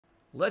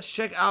Let's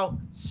check out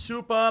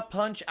Super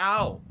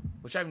Punch-Out,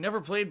 which I've never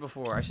played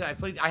before.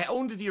 I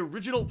owned the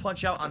original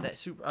Punch-Out on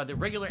the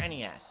regular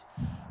NES.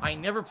 I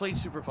never played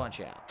Super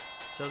Punch-Out.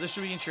 So this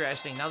should be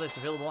interesting now that it's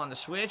available on the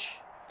Switch.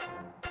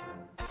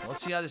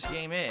 Let's see how this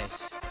game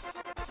is.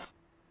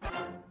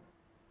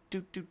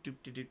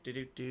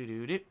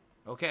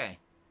 Okay.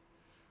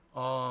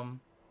 How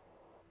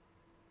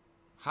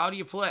do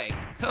you play?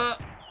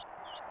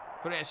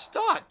 Press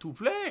start to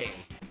play.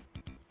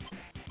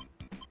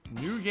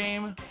 New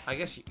game. I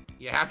guess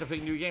you have to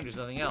pick new game. There's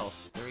nothing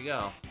else. There we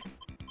go.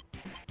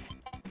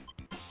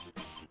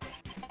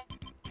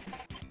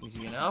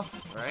 Easy enough,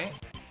 right?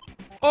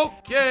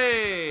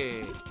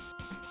 Okay.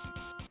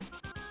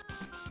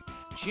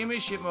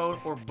 Championship mode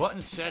or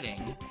button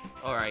setting.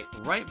 All right.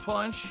 Right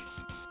punch,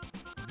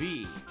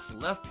 B.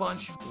 Left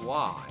punch,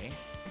 Y.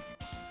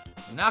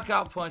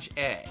 Knockout punch,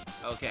 A.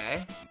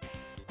 Okay.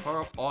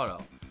 Power up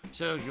auto.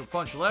 So you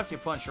punch left, you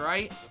punch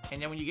right,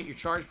 and then when you get your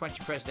charge punch,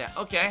 you press that.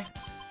 Okay.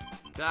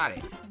 Got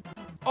it.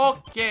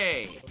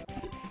 Okay.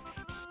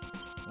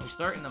 We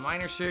start in the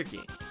minor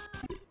circuit.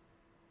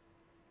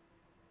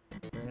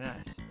 Very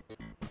nice.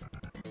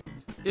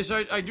 Yeah,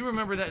 so I do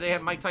remember that they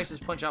had Mike Tyson's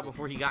Punch-Out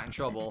before he got in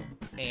trouble,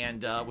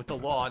 and with the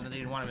law, and then they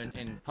didn't want him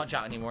in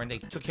Punch-Out anymore, and they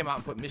took him out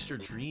and put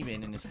Mr.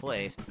 Dreamin' in his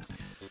place.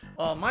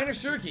 Minor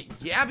circuit,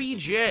 Gabby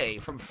J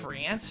from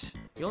France.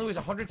 He only weighs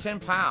 110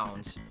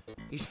 pounds.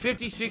 He's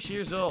 56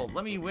 years old.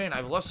 Let me win.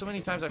 I've lost so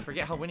many times I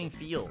forget how winning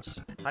feels.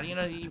 How do you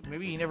know?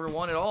 Maybe he never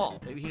won at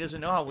all. Maybe he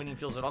doesn't know how winning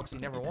feels at all because he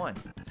never won.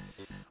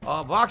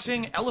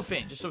 Boxing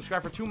Elephant. Just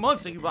subscribe for 2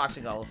 months. Thank you,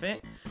 Boxing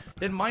Elephant.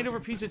 Then Mind Over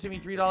Pizza to me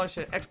 $3.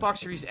 Said Xbox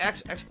Series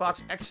X,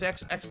 Xbox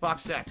XX,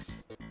 Xbox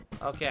X.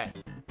 Okay.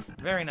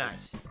 Very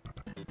nice.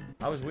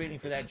 I was waiting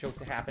for that joke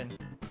to happen.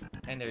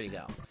 And there you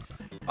go.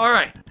 All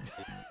right.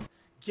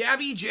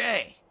 Gabby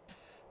J.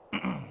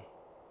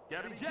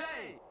 Gabby J.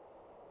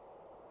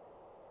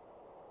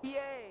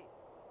 Yay.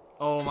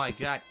 Oh my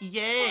god.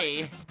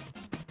 Yay.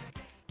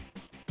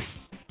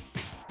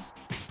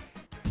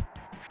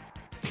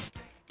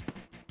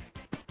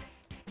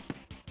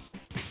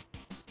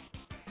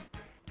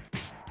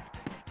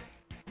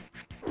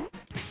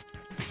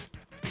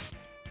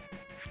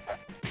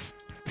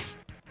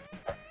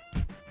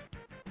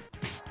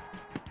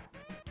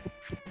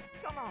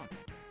 Come on.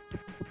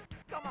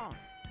 Come on.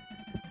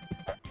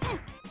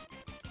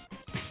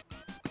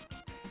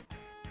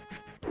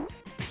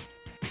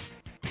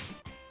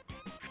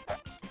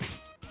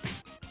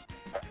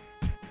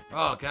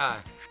 Oh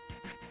god.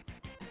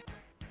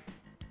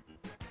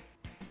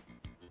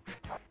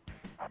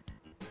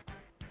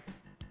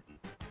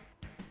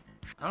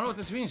 I don't know what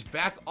this means.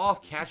 Back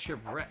off, catch your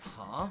breath.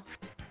 Huh?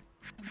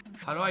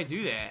 How do I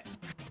do that?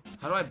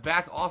 How do I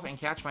back off and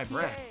catch my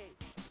breath?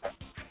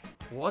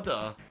 What the?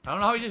 I don't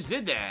know how I just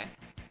did that.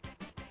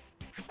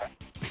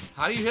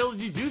 How the hell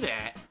did you do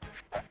that?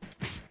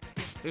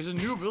 There's a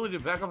new ability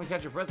to back off and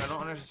catch your breath. I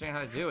don't understand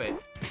how to do it.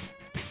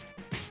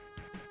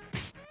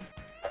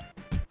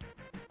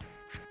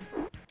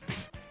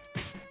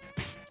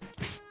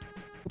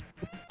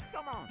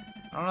 Come on.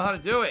 I don't know how to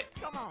do it.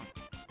 Come on.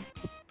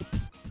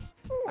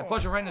 I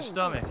punch him right in the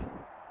stomach.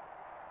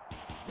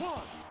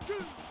 1, 2.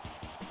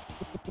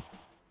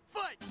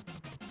 Fight.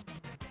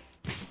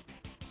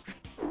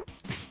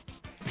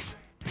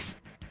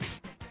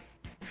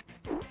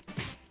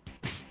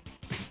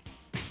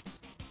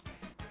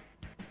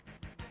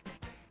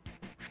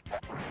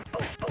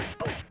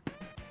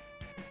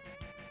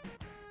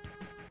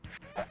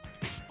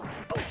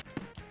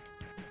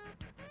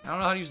 I don't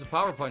know how to use the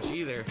power punch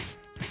either.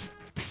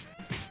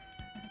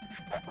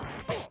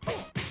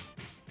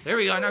 There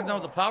we go. I knocked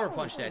down with the power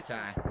punch that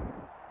time.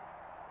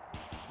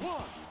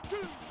 1, 2,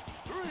 3,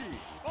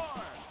 4, 5,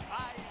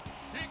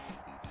 6,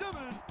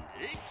 7,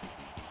 8.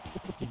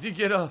 You did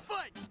get up.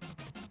 Fight.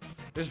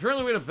 There's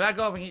apparently a way to back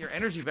off and get your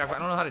energy back, but I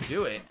don't know how to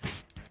do it.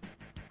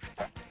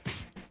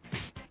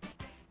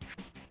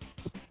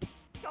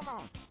 Come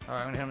on.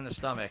 Alright, I'm gonna hit him in the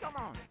stomach. Come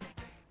on.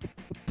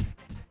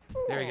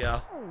 There we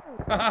go.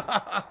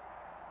 Knockout.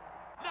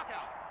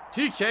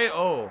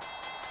 TKO.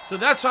 So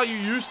that's how you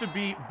used to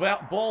beat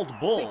Bald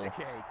Bull.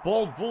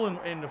 Bald Bull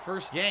in the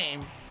first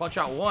game,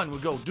 Punch-Out 1,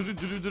 would go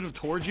do-do-do-do-do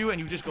towards you,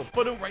 and you just go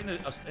put him right in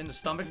the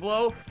stomach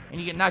blow,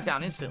 and you get knocked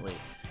down instantly.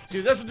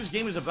 See, that's what this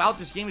game is about.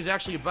 This game is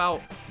actually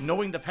about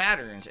knowing the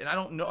patterns, and I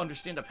don't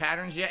understand the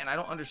patterns yet, and I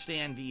don't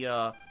understand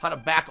the how to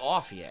back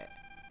off yet.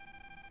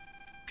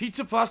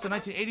 Pizza Pasta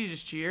 1980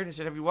 just cheered and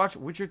said, have you watched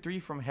Witcher 3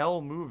 from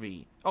Hell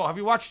movie? Oh, have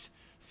you watched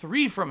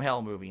 3 from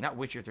Hell movie? Not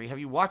Witcher 3. Have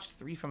you watched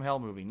 3 from Hell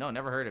movie? No,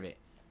 never heard of it.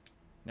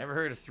 Never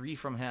heard of 3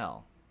 from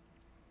Hell.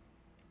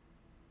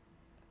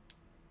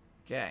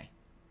 Okay.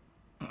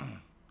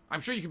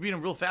 I'm sure you can beat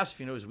him real fast if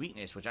you know his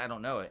weakness, which I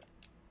don't know it.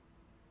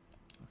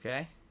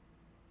 Okay.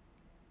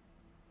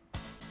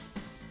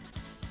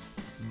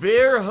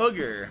 Bear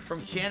Hugger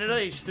from Canada,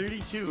 age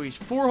 32. He's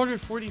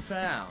 440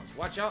 pounds.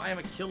 Watch out, I am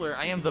a killer.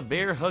 I am the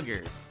Bear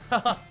Hugger.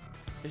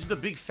 This is the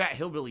big fat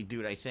hillbilly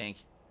dude, I think.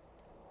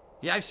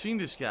 Yeah, I've seen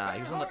this guy.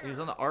 He was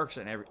on the arcs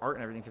and art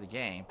and everything for the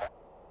game.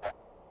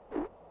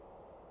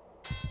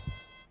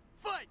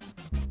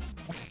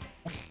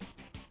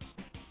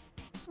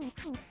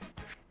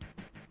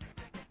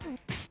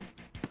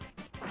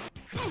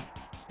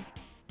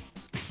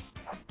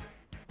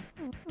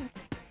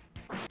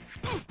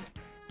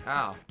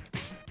 Ow.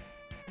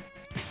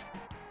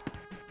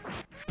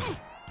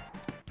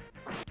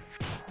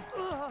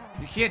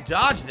 You can't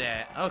dodge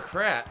that. Oh,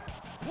 crap.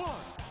 1,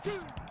 2,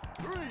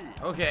 3.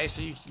 Okay,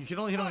 so you can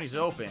only hit him when he's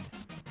open.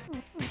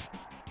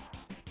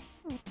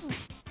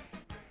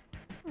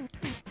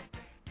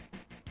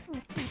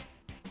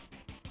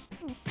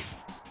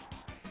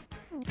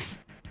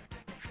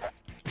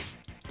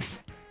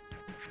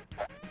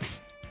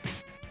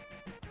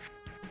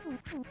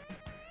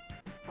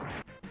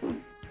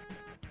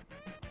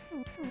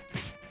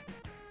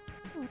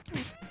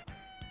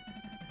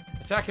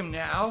 Attack him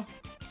now.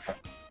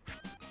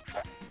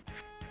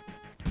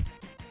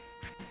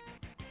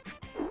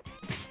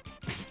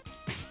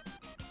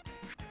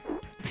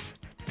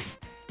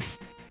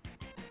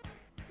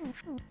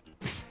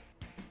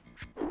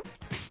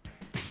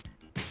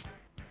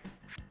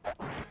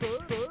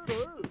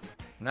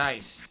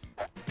 Nice.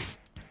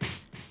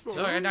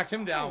 So I knocked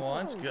him down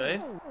once.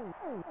 Good.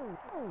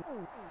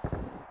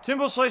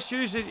 Timbo Slice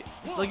Jr. said,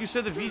 like you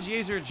said, the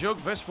VGAs are a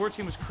joke. Best sports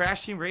game was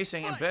Crash Team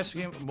Racing, and best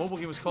mobile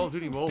game was Call of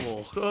Duty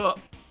Mobile.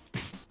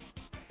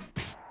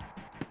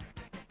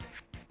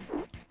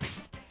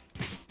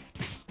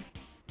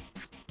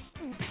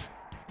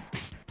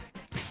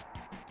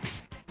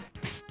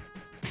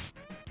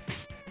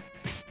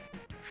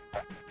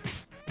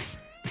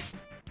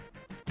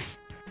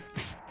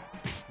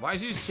 Why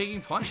is he just taking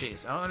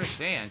punches? I don't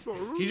understand.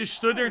 He just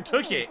stood there and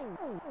took it.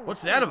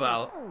 What's that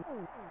about?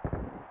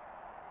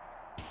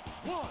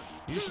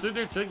 He just stood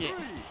there and took it.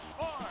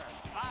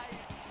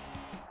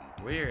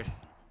 Weird.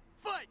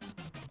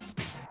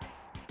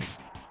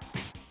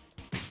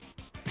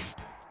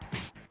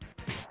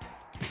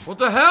 What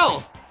the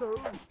hell?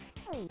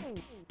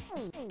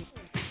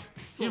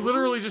 He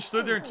literally just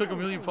stood there and took a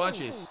million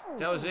punches.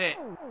 That was it.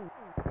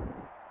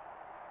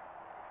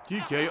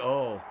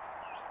 TKO.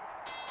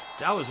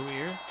 That was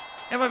weird.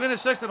 And I've been a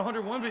sex at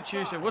 101-bit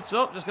cheer said, what's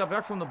up? Just got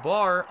back from the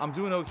bar. I'm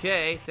doing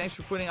okay. Thanks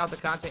for putting out the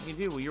content you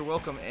do. Well, you're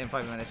welcome,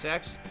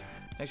 N5NSX.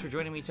 Thanks for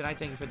joining me tonight.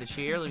 Thank you for the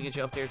cheer. Let me get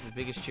you up there to the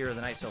biggest cheer of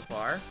the night so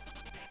far.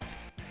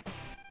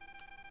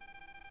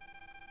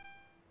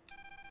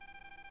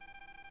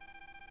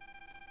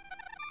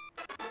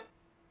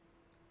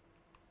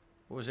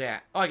 What was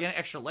that? Oh, I get an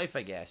extra life,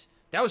 I guess.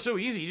 That was so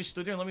easy. You just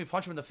stood there and let me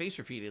punch him in the face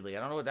repeatedly. I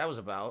don't know what that was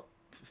about.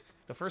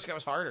 The first guy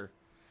was harder.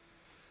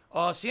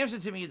 Sam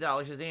said to me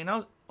 $1. Says, they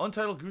announced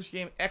Untitled Goose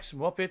Game X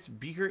Muppets.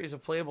 Beaker is a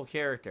playable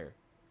character.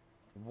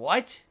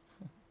 What?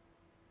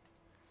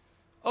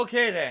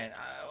 Okay, then.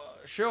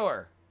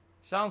 Sure.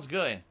 Sounds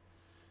good.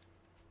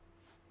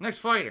 Next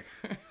fighter.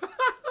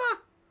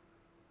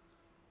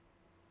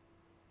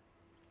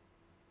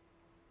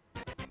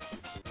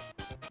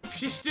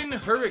 Piston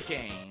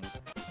Hurricane.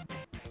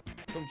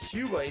 From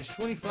Cuba, age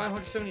 25,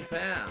 170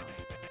 pounds.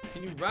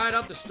 Can you ride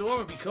out the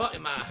storm and be caught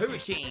in my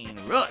hurricane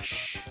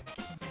rush?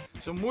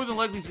 So more than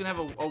likely he's going to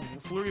have a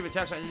flurry of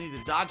attacks. I need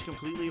to dodge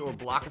completely or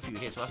block a few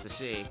hits. We'll have to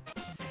see.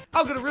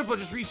 I'll get a Ripple.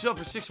 Just resub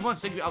for 6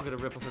 months. Thank you. I'll get a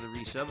Ripple for the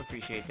resub.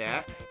 Appreciate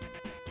that.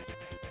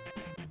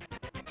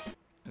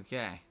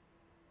 Okay.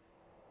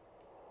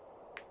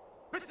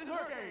 Piston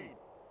Hurricane.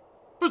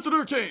 Piston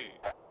Hurricane.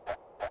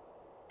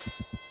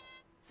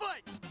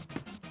 Fight.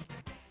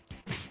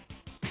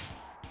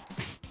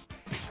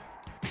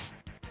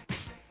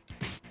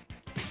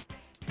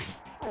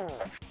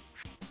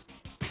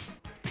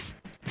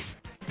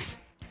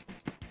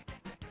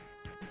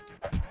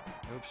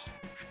 Oops.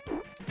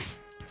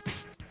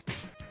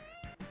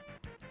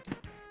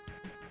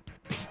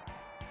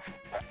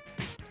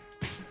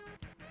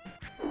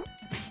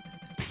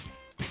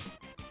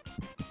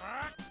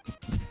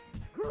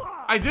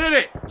 I did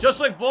it! Just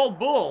like Bald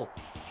Bull.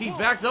 He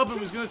backed up and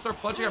was going to start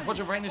punching. I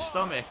punched him right in his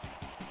stomach.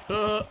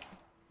 Oh,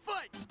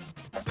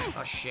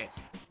 shit.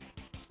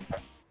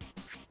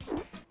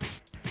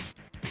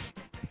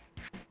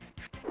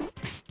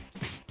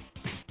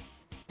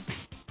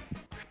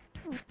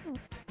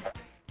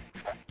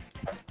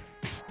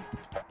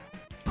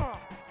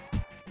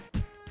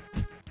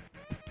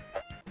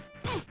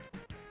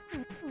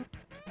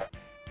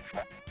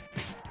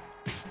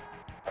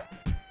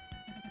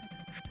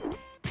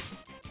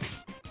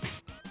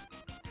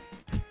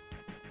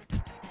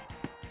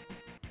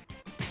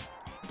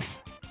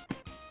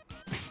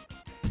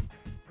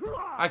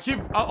 I keep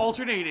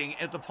alternating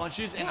at the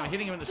punches, and I'm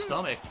hitting him in the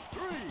stomach.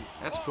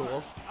 That's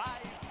cool.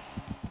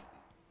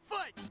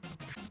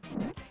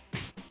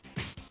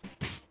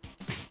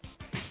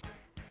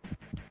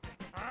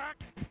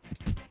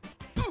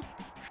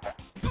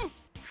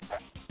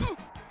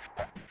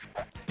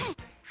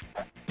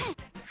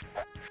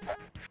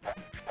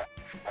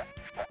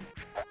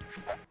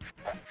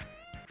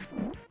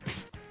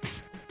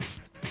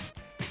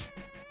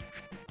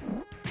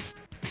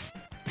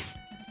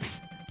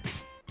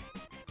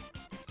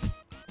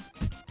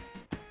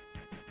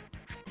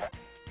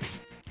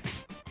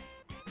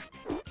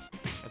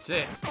 That's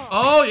it.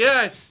 Oh,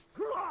 yes!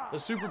 The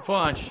super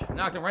punch.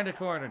 Knocked him right in the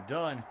corner.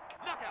 Done.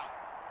 Knockout.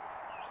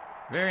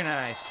 Very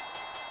nice.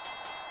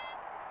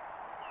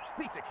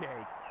 Piece of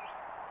cake.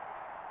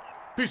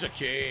 Piece of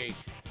cake.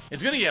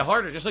 It's gonna get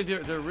harder, just like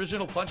the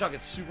original Punch-Out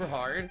gets super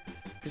hard.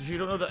 Because if you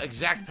don't know the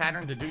exact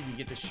pattern to do, you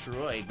get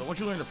destroyed. But once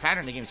you learn the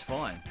pattern, the game's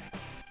fun.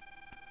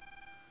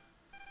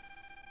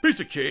 Piece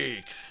of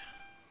cake.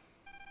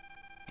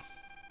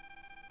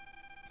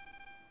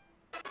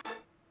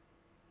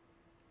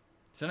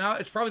 So now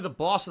it's probably the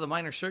boss of the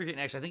minor circuit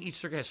next. I think each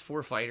circuit has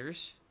 4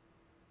 fighters.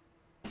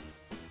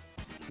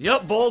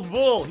 Yup, Bold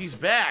Bull. He's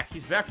back.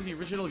 He's back from the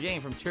original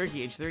game from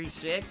Turkey, age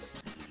 36.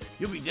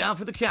 You'll be down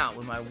for the count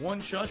with my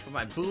 1 charge for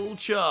my bull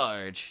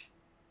charge.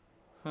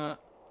 Huh.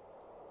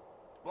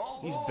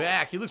 He's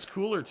back. He looks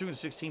cooler, too, in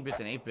 16-bit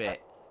than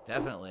 8-bit.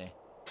 Definitely.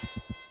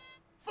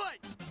 Fight.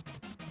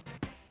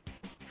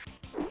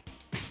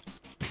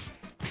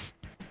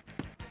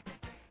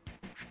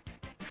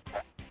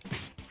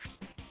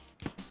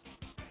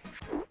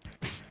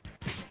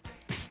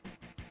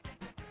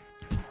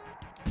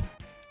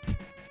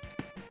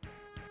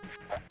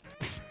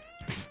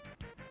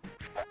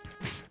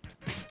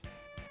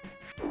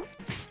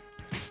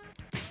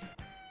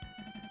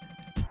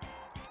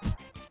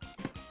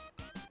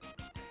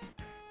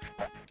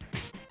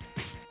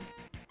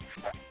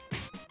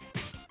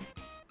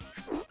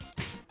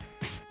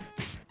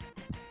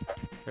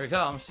 Here he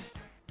comes.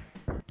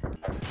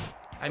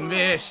 I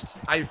missed.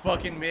 I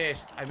fucking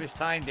missed. I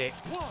mistimed it.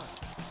 1.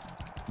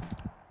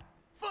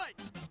 Fight.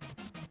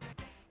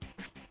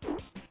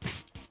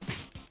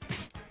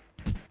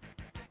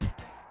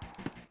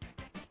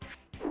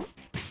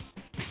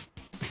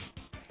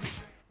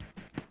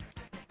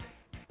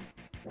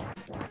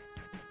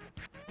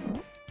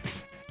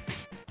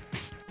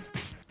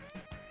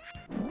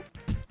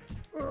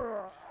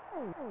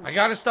 I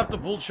gotta stop the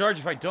bull charge.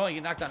 If I don't, I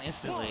get knocked down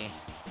instantly.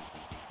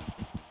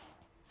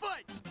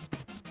 Fight.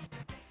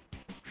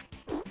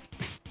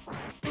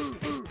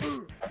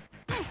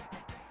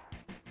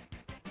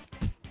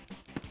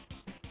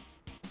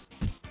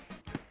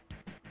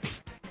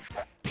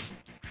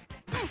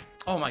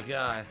 Oh my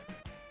god.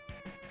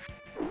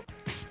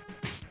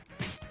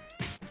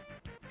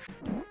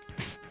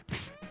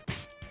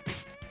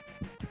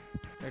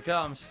 Here it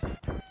comes.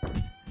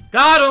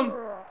 Got him!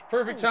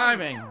 Perfect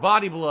timing.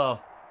 Body blow.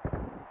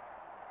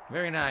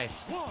 Very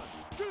nice. 1,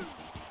 2,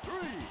 3.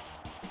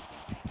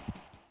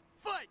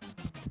 Fight.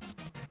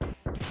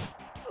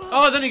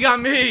 Oh, then he got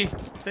me.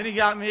 Then he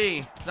got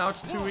me. Now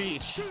it's 2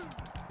 each. 2.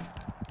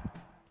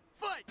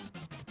 Fight.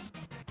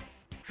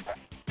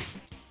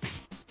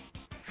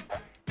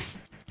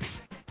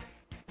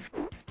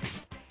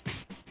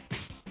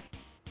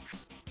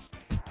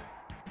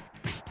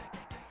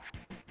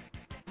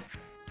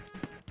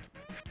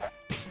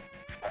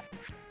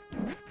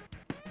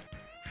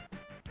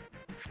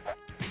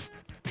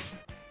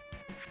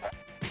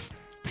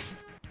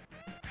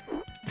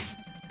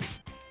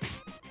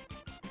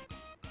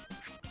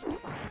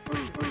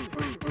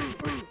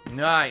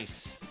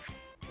 Nice.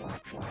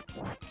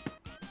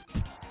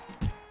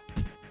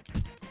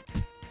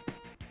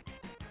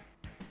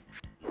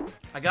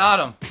 I got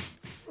him.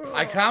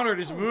 I countered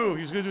his move.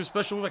 He was going to do a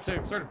special move. I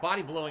started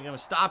body blowing him and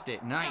stopped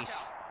it. Nice.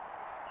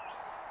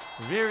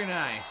 Very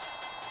nice.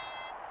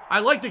 I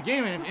like the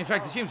game. In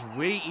fact, this game's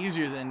way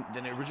easier than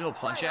the original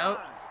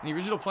Punch-Out. In the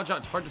original Punch-Out,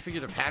 it's hard to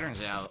figure the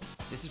patterns out.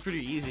 This is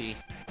pretty easy.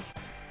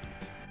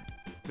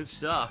 Good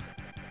stuff.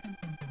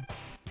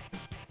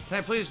 Can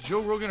I play as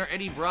Joe Rogan or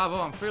Eddie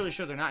Bravo? I'm fairly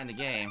sure they're not in the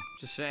game.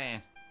 Just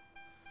saying.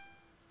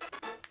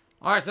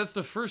 Alright, so that's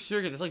the first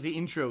circuit. That's like the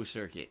intro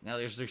circuit. Now,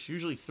 there's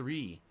usually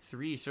three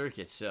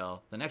circuits,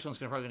 so the next one's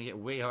probably going to get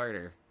way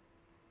harder.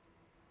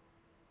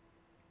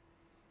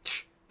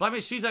 Blind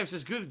Man C-Type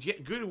says,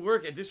 good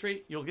work. At this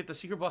rate, you'll get the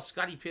secret boss,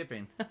 Scottie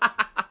Pippen.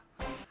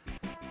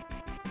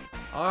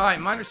 Alright,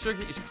 minor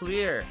circuit is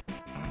clear.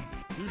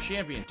 New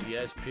champion,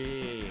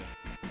 DSP.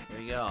 There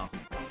you go.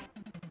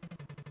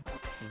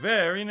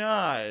 Very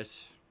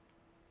nice.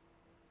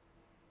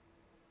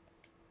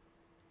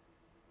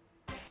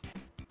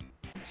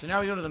 So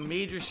now we go to the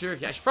major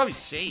circuit. I should probably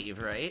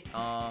save, right?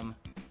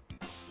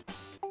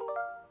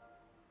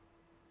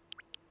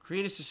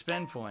 Create a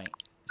suspend point.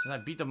 Since I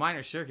beat the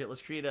minor circuit,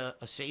 let's create a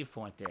save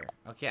point there.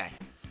 Okay.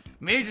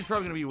 Major's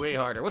probably going to be way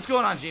harder. What's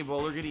going on, Jay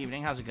Bowler? Good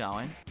evening. How's it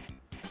going?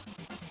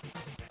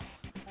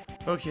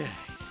 Okay.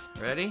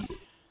 Ready?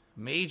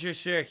 Major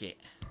circuit.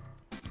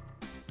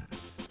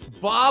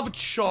 Bob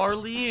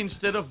Charlie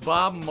instead of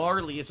Bob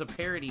Marley. It's a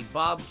parody.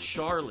 Bob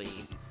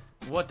Charlie.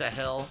 What the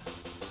hell?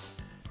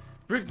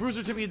 Brick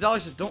Bruiser to me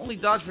 $1 says, don't only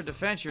dodge for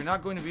defense, you're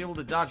not going to be able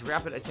to dodge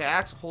rapid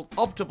attacks. Hold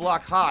up to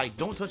block high.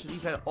 Don't touch the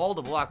D-pad at all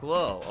to block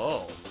low.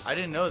 Oh, I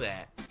didn't know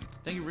that.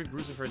 Thank you, Brick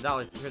Bruiser, for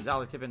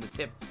 $1 tip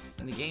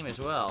in the game as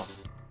well.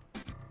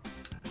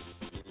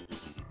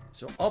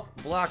 So up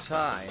blocks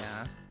high,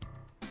 huh?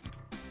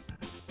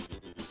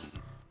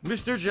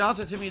 Mr.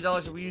 Johnson to me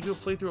 $1 said, will you do a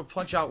playthrough of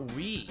Punch-Out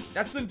Wii?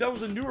 That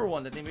was a newer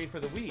one that they made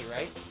for the Wii,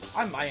 right?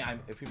 I might.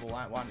 If people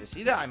wanted to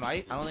see that, I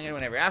might. I don't think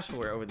anyone ever asked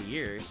for it over the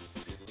years.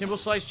 Timble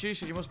Slice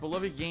Chase is your most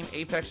beloved game.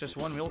 Apex just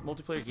won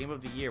multiplayer game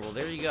of the year. Well,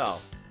 there you go.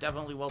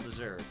 Definitely well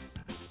deserved.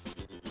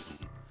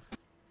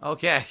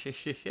 Okay.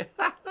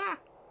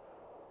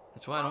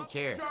 That's why I don't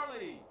care.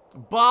 Charlie.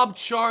 Bob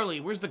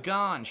Charlie. Where's the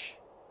ganj?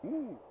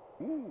 Ooh,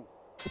 ooh.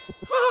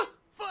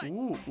 Fight.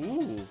 Ooh,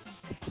 ooh.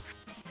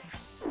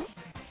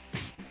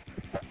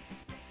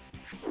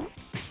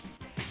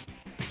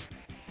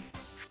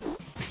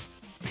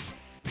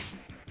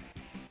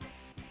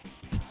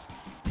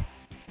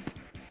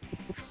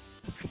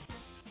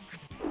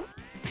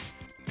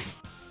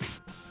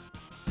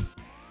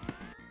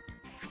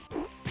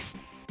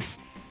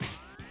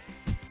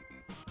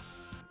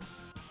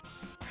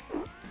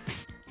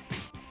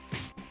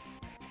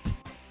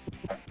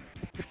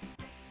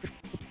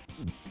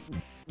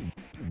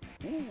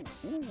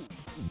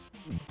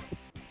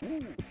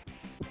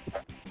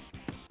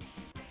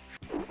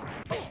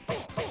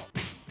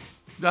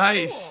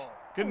 Nice.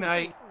 Good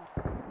night.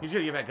 He's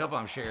gonna get back up,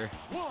 I'm sure.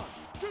 1,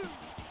 2,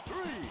 3,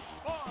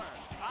 4,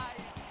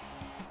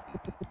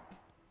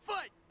 5.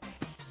 Fight.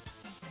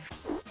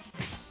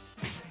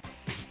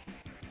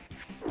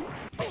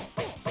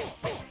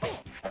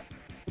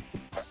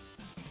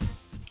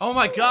 Oh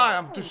my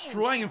god, I'm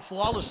destroying him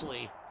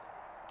flawlessly.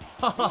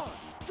 1,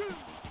 2,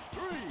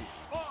 3,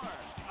 4,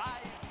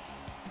 5.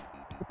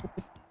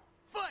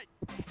 Fight.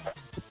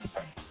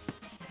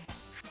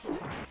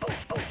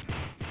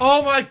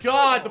 Oh my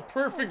god, the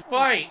perfect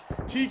fight.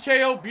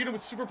 TKO beat him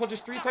with super punches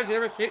 3 times. He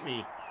never hit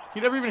me. He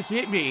never even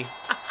hit me.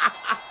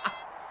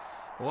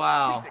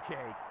 Wow. Piece of cake.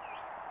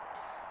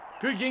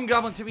 Good game,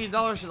 Goblin. Tip me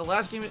 $1. So the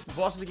last game,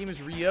 boss of the game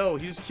is Ryo.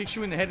 He just kicks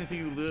you in the head until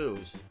you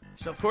lose.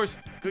 So of course,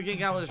 Good Game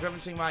Goblin is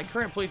referencing my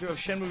current playthrough of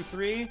Shenmue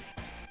 3,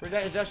 where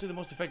that is actually the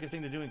most effective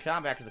thing to do in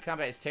combat because the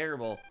combat is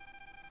terrible.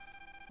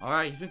 All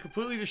right, he's been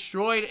completely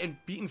destroyed and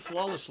beaten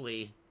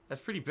flawlessly.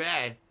 That's pretty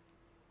bad.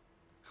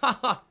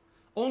 Haha.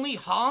 Only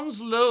Hans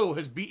Low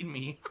has beaten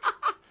me.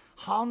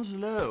 Hans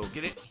Low.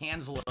 Get it?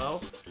 Hans Low.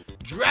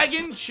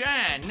 Dragon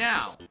Chan.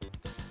 Now,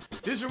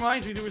 this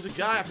reminds me, there was a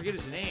guy, I forget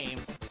his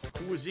name,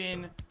 who was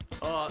in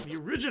the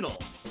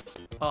original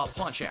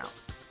Punch-Out.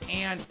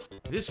 And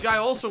this guy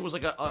also was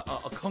like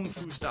a Kung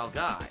Fu style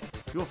guy.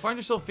 You'll find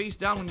yourself face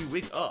down when you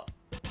wake up.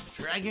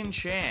 Dragon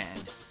Chan.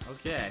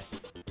 Okay.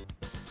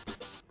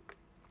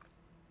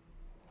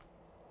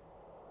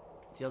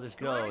 See how this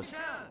goes.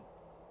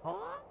 Huh?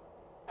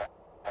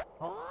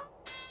 Huh?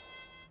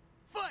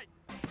 Fight.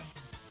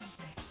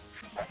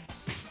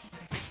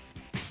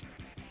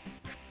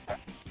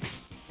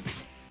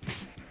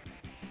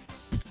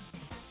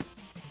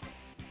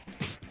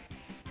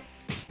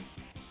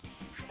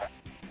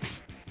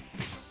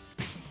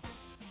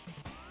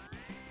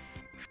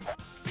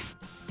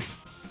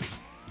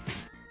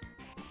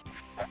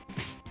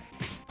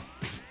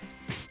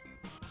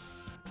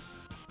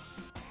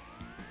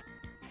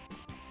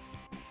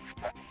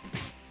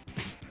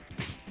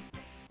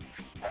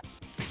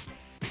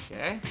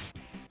 Okay.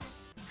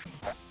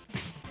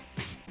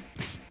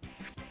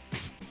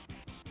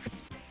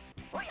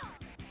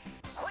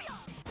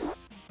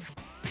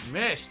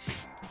 Missed.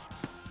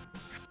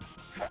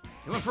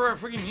 He went for a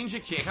freaking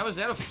ninja kick. How is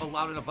that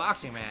allowed in a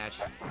boxing match?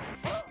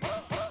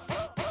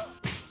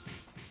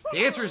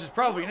 The answer is it's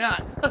probably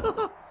not.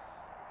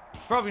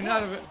 It's probably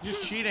not of it.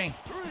 Just cheating.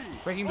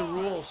 Breaking the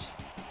rules.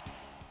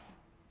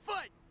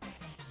 Fight.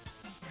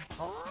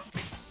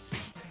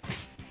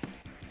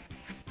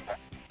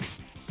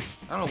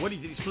 I don't know what he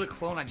did. He split a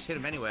clone. I just hit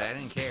him anyway. I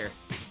didn't care.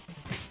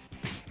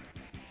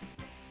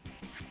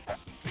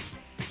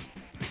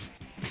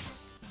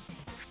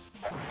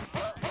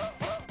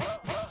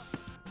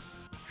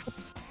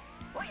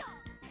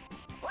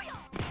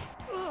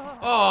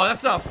 Oh,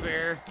 that's not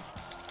fair.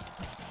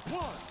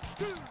 1,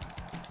 2.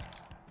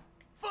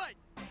 Fight.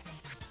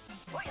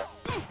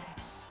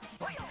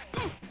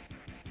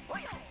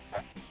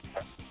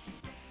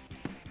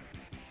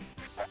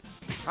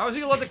 How is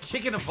he allowed to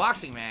kick in a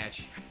boxing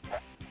match?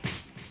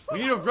 We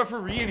need a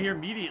referee in here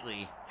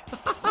immediately.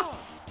 1,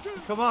 2,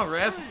 Come on,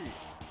 ref. 3.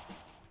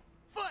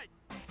 Fight.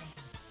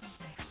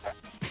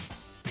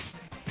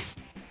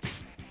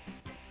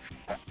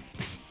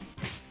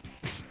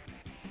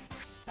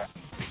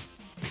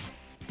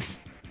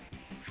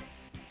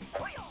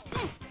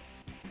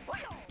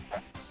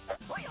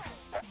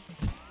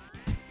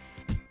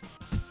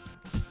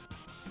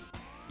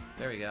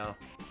 There we go.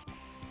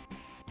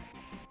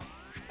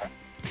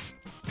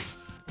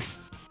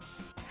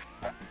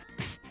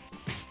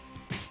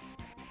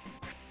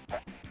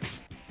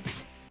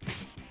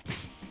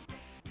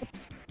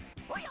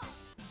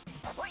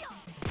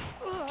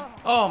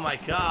 Oh my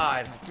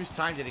god. I just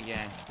timed it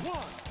again.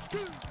 1, 2,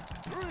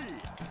 3.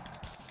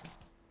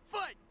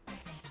 Fight.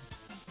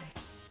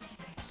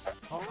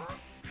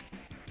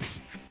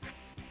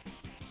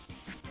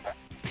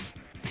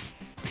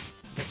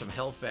 Got some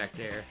health back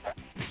there.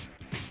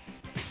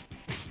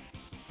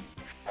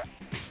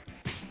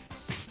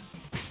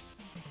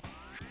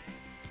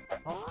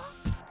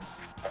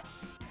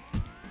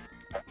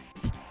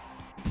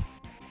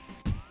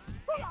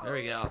 There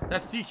we go.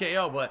 That's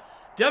TKO, but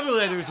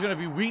Definitely there was going to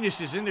be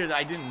weaknesses in there that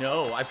I didn't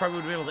know. I probably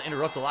would have been able to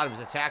interrupt a lot of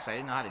his attacks. I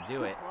didn't know how to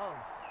do it.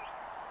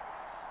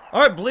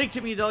 Alright, Blake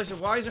tipped me $1. Said,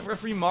 why isn't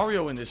Referee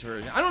Mario in this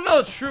version? I don't know,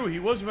 it's true. He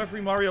was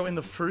Referee Mario in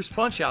the first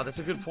Punch-Out. That's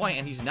a good point,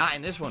 and he's not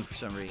in this one for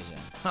some reason.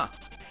 Huh.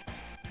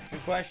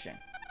 Good question.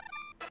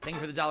 Thank you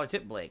for the $1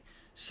 tip, Blake.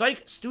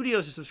 Psych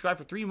Studios has subscribed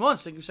for 3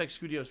 months. Thank you, Psych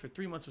Studios, for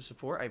 3 months of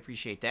support. I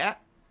appreciate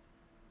that.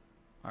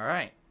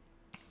 Alright.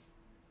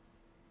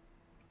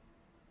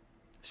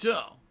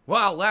 So,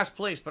 wow, last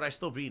place, but I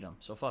still beat him,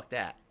 so fuck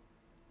that.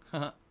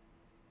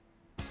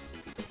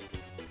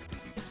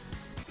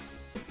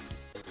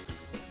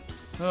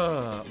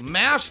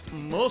 Masked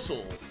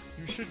Muscle.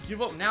 You should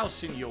give up now,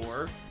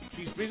 senor.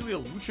 He's basically a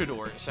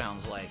luchador, it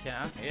sounds like,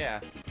 huh?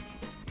 Yeah.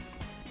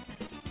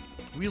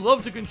 We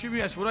love to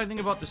contribute. That's what I think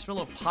about the smell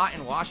of pot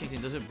in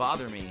Washington. Does it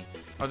bother me?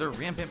 Are there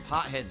rampant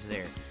potheads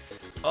there?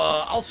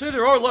 I'll say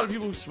there are a lot of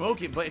people who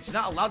smoke it, but it's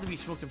not allowed to be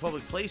smoked in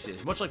public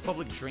places. Much like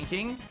public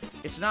drinking,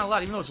 it's not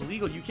allowed. Even though it's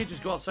illegal, you can't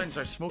just go outside and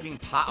start smoking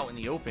pot out in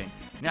the open.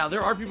 Now,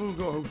 there are people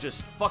who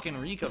just fucking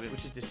reek of it,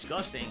 which is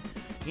disgusting,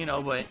 you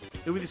know, but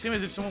it would be the same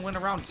as if someone went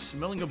around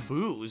smelling of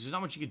booze. There's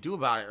not much you could do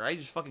about it, right?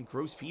 Just fucking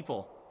gross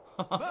people.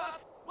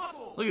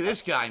 Look at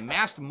this guy,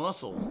 Masked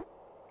Muscle.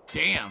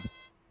 Damn.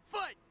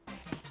 Fight!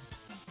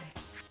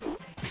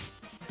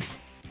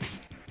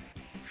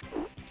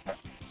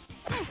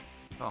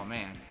 Oh,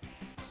 man.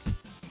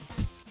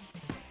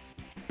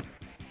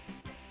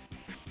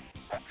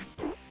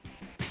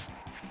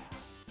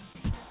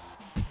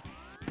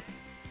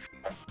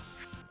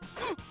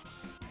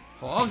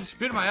 Oh, he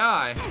spit in my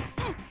eye.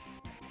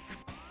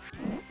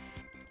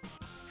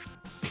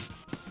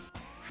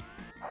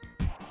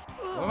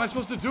 What am I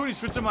supposed to do when he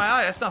spits in my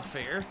eye? That's not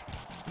fair.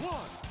 1,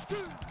 2,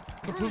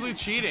 Completely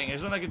cheating.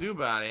 There's nothing I can do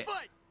about it.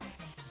 fight!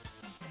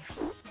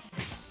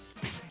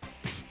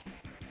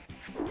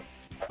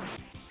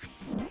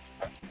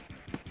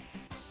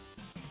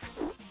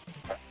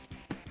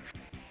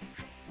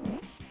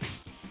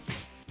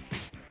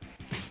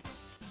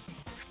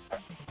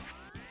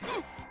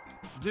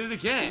 Did it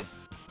again.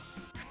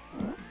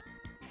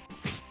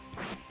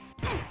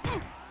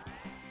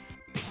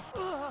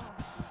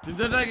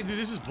 Dude,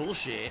 this is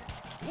bullshit.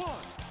 1,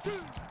 2,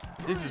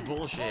 This is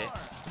bullshit.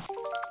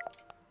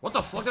 What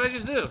the fuck did I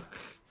just do?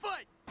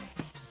 fight!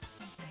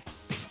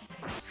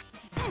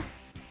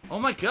 Oh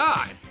my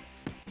god.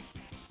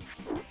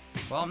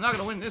 Well, I'm not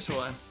gonna win this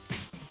one.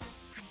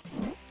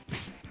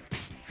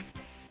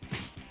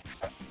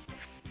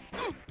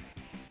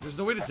 There's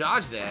no way to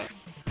dodge that.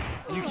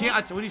 And you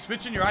can't, when he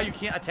spits in your eye, you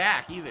can't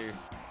attack either.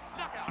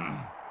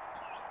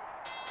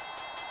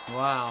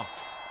 Wow.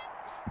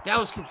 That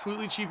was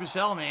completely cheap as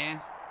hell, man.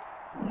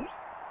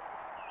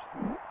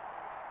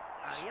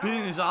 Spit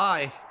in his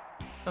eye.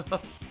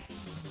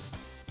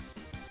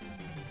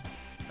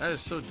 That is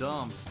so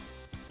dumb.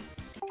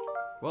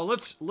 Well,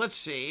 let's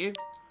save.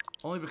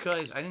 Only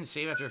because I didn't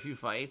save after a few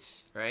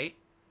fights, right?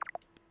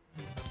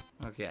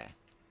 Okay.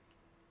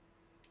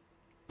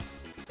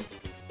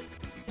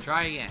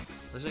 Try again.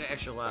 Looks like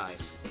extra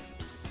lives.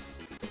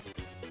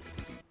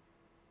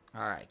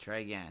 Alright, try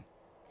again.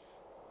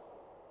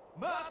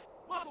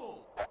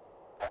 Muscle!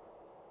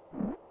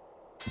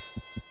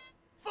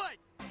 Fight!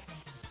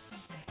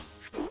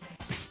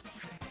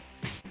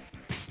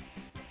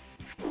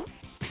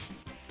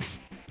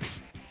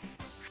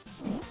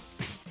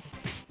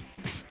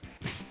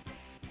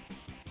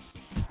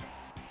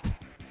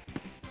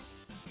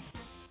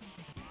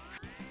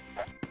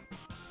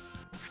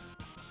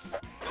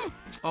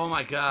 Oh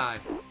my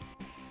god.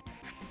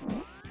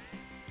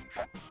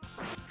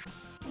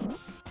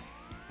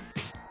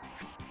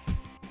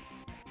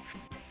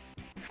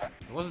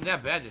 It wasn't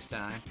that bad this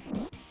time.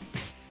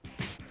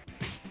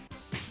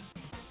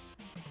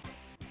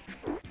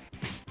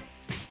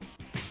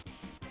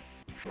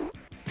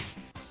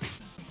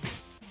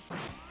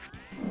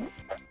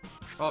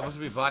 Oh, it must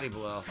be a body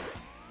blow.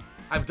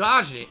 I've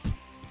dodged it.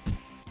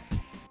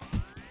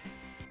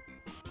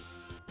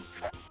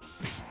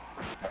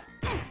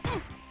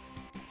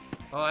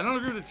 Oh, I don't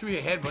agree with the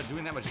 2-hit headbutt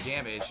doing that much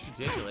damage. It's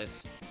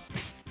ridiculous.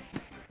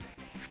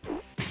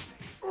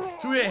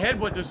 2-hit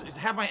headbutt does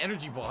have my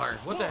energy bar.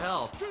 What the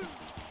hell?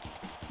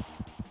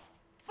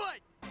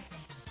 Fight!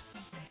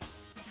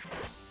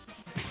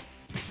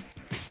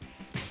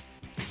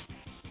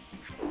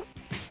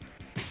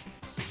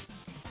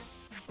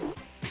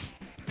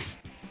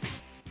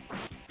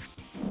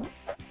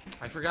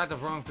 I forgot the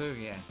wrong thing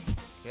again.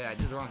 Yeah, I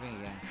did the wrong thing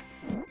again.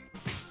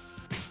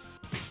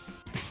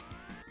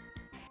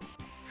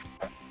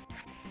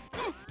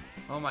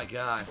 Oh my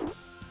god.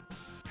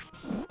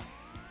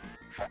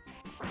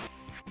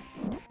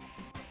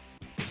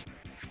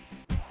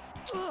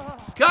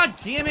 God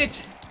damn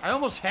it! I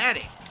almost had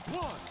it.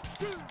 1,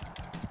 2,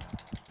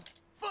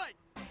 fight!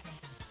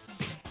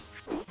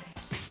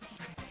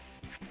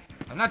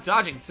 I'm not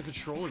dodging. It's the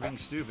controller being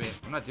stupid.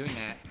 I'm not doing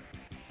that.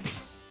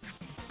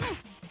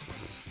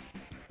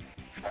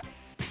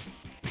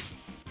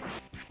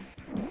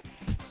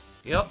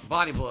 Yep,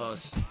 body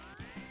blows.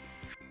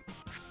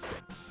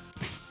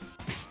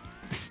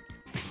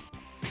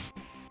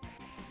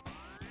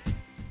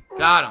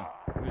 Got him.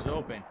 He was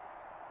open.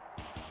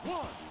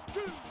 1,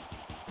 2,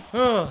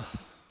 Oh.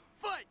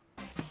 fight!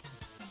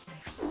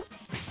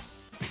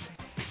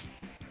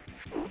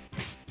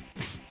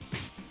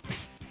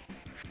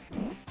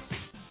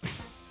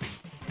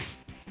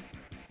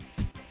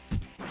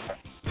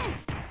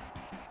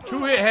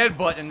 Two-hit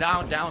headbutt and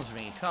now downs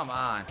me. Come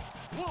on.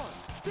 1,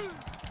 2,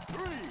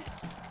 3,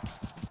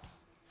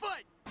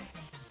 fight!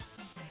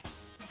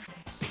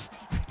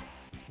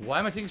 Why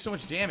am I taking so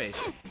much damage?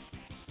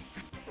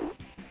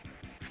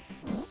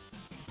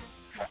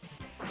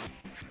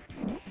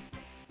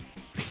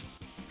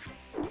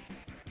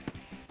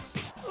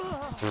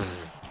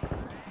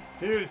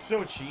 Dude, it's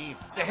so cheap.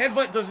 The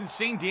headbutt does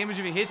insane damage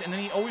if it hits, and then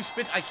he always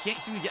spits. I can't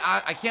seem to get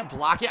out. I can't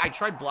block it. I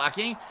tried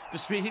blocking. The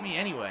spit hit me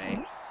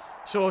anyway.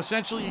 So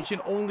essentially, you can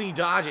only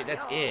dodge it.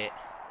 That's it.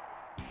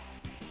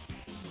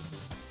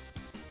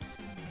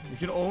 You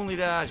can only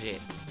dodge it.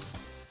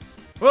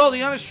 Well,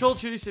 the honest troll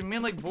Judy said,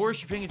 man like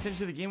Boris, you're paying attention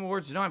to the Game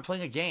Awards. No, I'm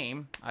playing a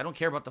game. I don't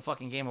care about the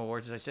fucking Game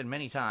Awards, as I said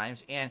many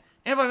times. And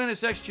if I'm in a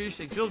sex, Judy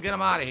said, Jill, get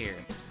him out of here.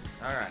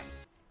 All right.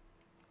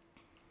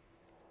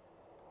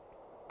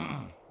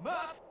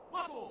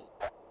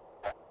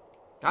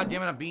 God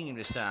damn it, I'm beating him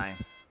this time.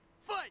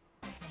 Fight!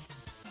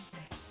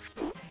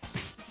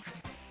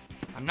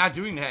 I'm not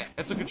doing that.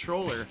 That's a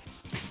controller.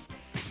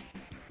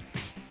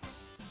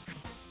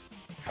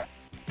 There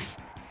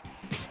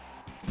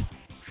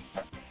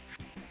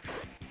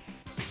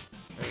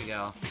we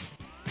go.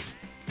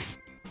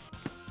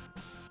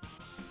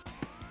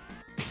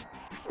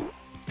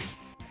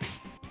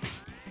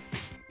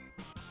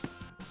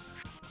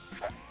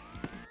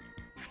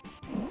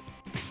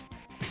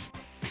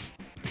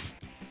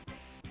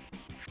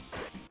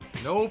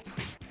 Nope.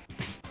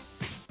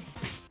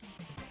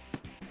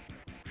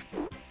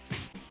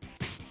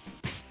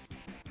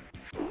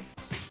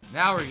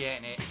 Now we're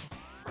getting it.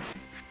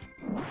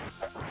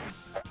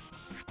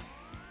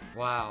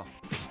 Wow.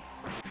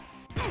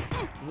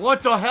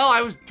 What the hell?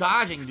 I was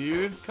dodging,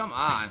 dude. Come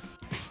on.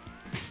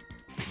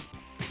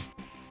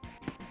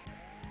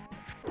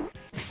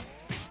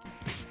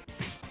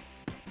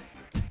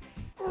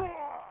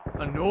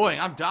 Annoying.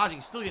 I'm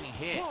dodging, still getting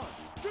hit. 1,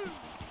 2,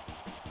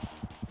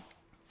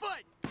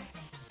 fight!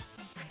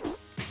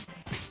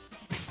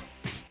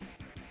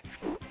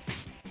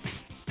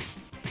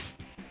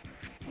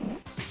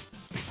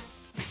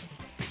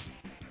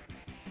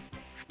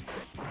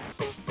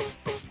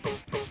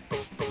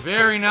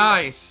 Very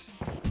nice.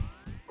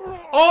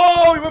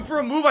 Oh, he went for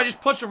a move. I just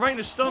punched him right in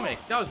the stomach.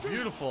 That was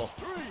beautiful.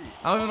 3,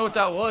 I don't even know what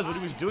that was, what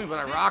he was doing, but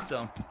I rocked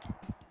him.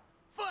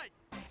 fight!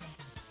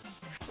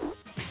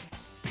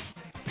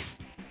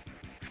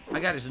 I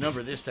got his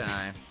number this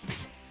time.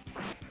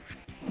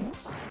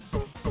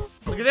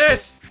 Look at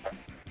this.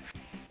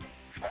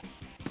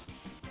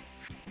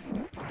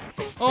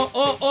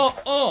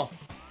 Oh.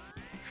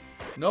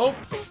 Nope.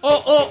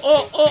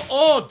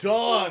 Oh.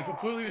 Done.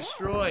 Completely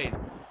destroyed.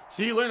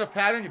 See, you learned a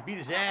pattern, you beat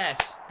his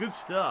ass. Good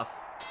stuff.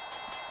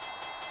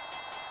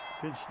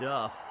 Good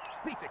stuff.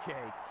 Pizza cake!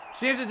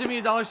 Sam said to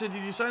me, $1 said,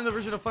 did you sign the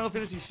version of Final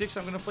Fantasy VI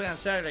I'm going to play on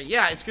Saturday?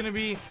 Yeah, it's going to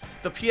be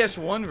the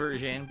PS1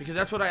 version, because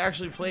that's what I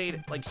actually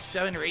played like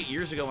 7 or 8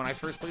 years ago when I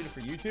first played it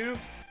for YouTube.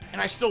 And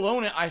I still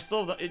own it. I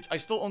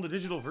still own the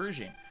digital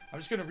version. I'm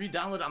just going to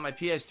re-download it on my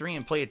PS3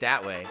 and play it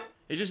that way.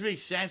 It just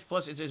makes sense.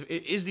 Plus, it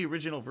is the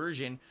original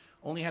version.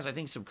 Only has, I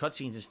think, some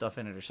cutscenes and stuff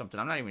in it or something.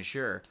 I'm not even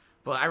sure.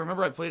 But I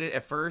remember I played it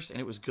at first, and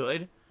it was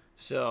good.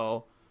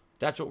 So,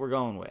 that's what we're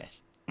going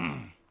with.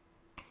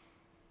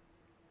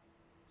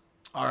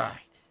 Alright.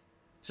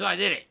 So, I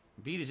did it.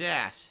 Beat his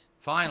ass.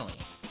 Finally.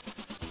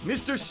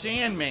 Mr.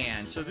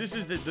 Sandman. So, this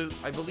is,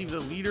 I believe, the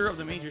leader of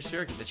the major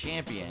circuit, the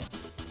champion.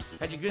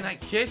 Had your good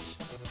night kiss?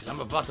 Because I'm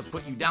about to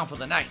put you down for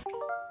the night.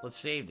 Let's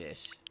save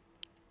this.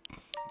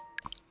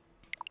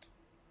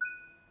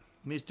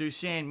 Mr.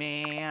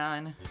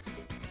 Sandman.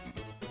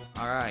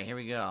 Alright, here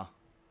we go.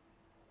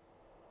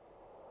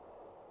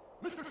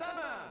 Mr.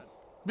 Sandman!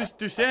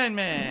 Mr.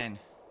 Sandman!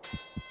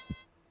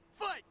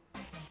 Fight!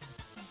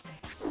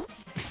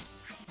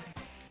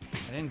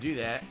 I didn't do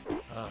that.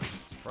 Ugh,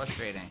 it's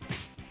frustrating.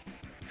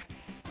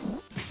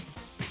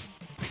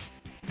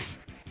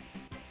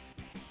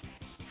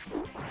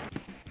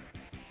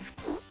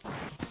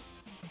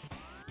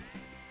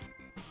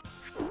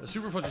 The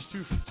super punch is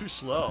too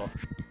slow.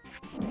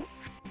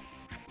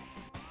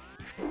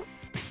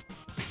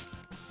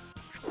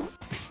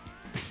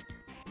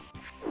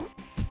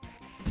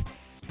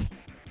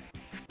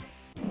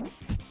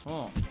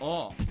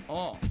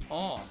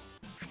 Oh.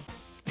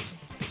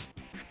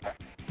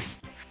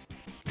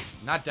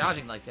 Not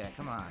dodging like that,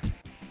 come on.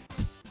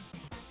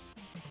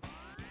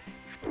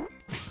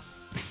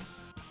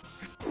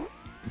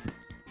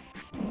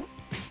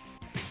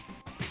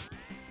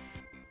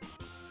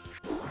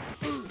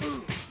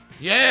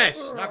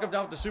 Yes! Knock him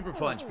down with the super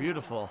punch,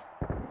 beautiful.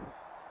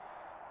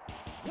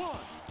 1,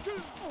 2,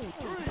 3,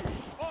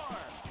 4, 5,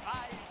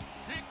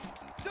 6,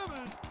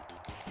 7.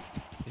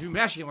 If you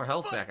mash, you get more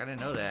health back, I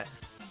didn't know that.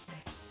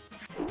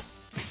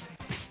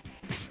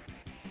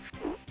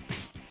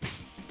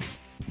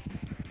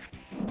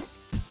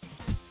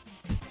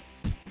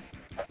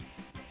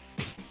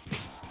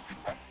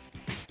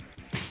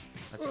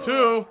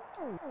 2.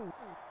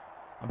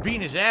 I'm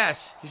beating his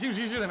ass. He seems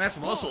easier than Matt's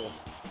muscle.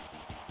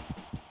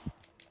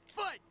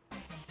 Fight!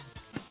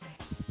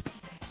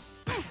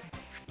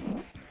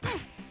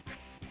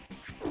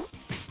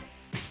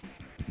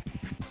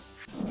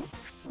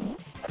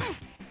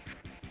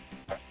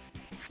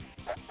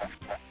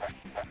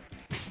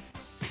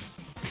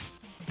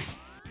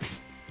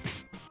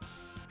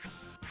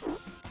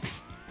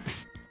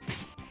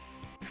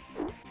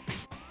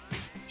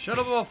 Shut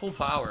up about full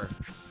power.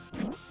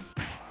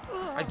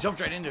 I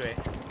jumped right into it.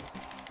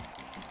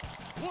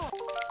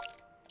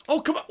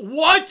 Oh, come on.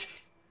 What?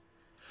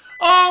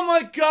 Oh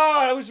my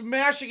god. I was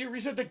mashing it.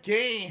 Reset the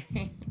game.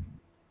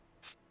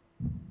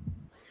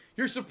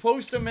 You're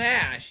supposed to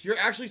mash. You're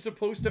actually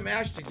supposed to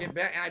mash to get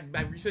back. And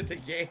I reset the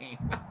game.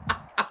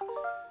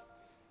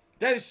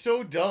 That is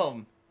so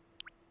dumb.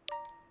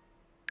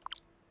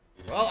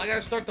 Well, I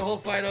gotta start the whole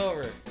fight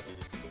over.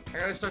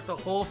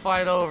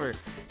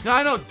 So now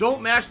I know,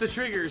 don't mash the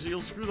triggers or you'll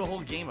screw the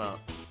whole game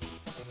up.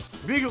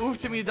 Big oof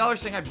to me, $1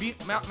 saying I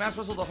beat Mass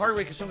Muscle the hard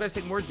way because some guys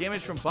take more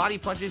damage from body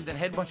punches than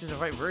head punches and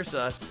vice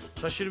versa.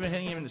 So I should have been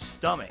hitting him in the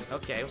stomach.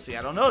 Okay, well see,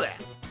 I don't know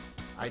that.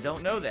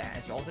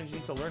 It's all things you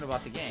need to learn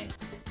about the game.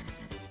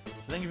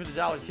 So thank you for the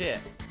 $1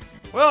 tip.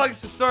 Well, I guess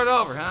to start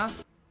over, huh?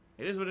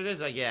 It is what it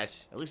is, I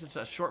guess. At least it's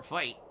a short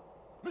fight.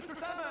 Mr.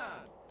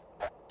 Sandman!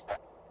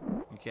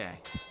 Okay.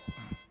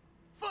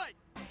 Fight!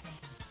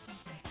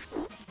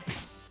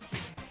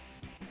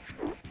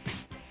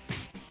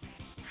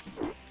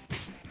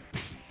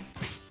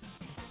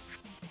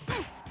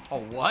 Oh,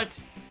 what?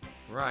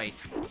 Right.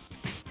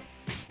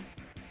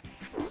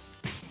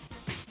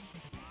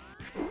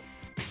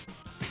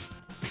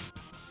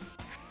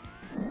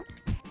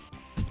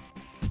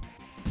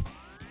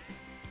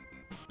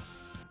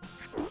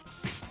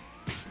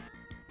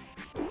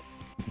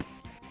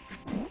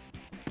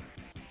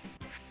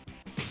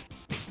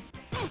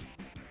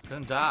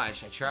 Couldn't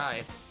dodge. I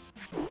tried.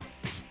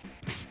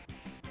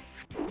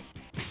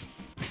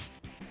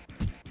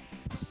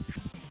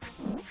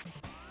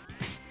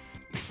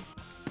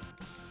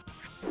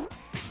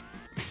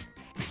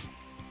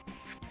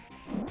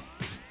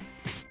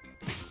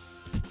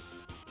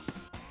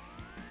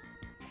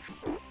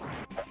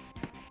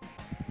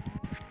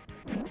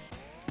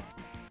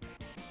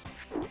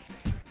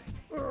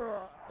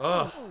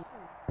 Ugh.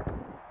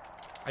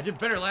 I did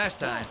better last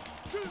time.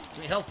 Give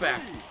me health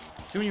back.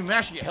 So when you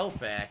mash, you get health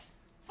back.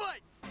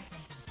 Fight!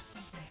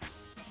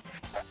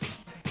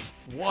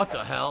 What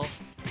the hell?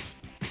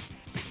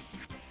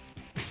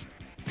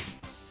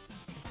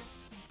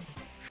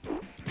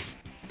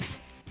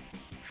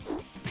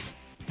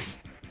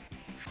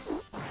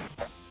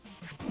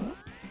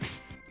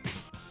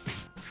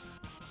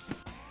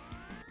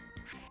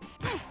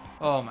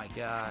 Oh my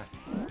god.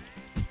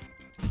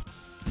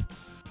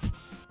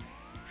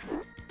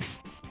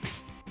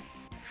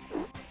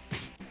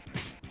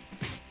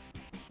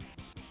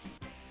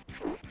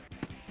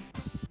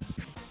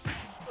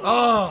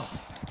 Oh!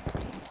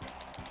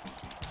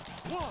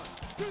 1,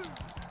 2,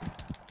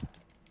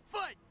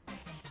 fight!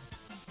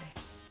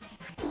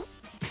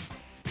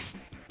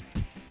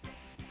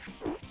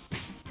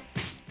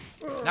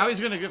 Now he's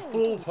gonna get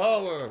full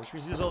power, which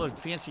means he does all the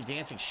fancy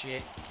dancing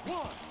shit.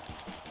 1,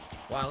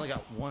 Wow, I only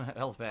got 1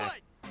 health back.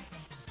 fight!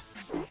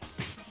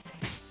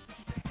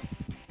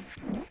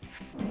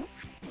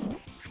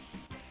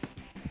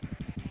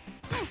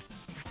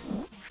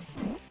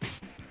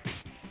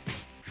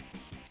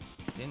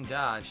 Didn't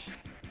dodge.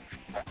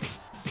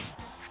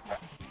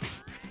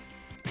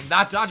 I'm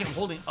not dodging, I'm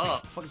holding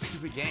up. Fucking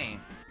stupid game.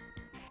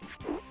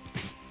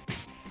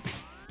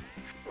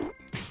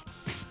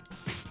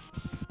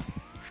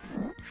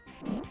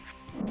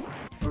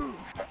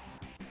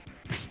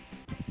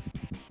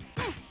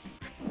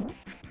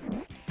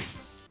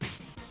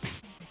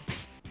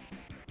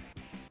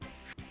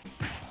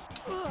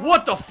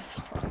 What the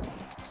fuck?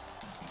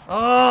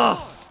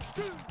 Oh!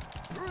 1, 2,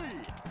 3,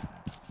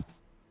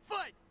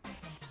 fight!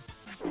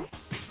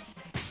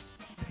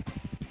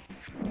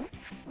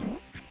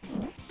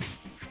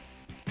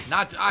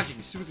 Not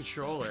dodging, super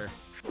controller.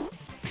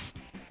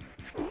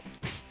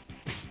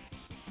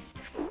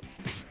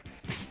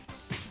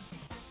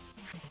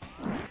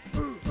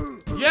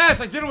 Yes,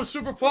 I did it with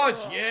super punch.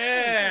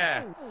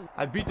 Yeah,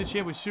 I beat the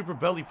champ with super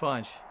belly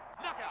punch.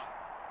 Knockout!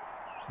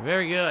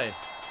 Very good.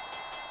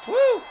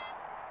 Woo!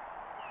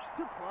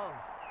 Too close.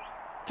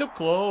 Too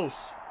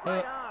close. Fight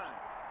It on!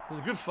 was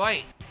a good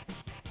fight.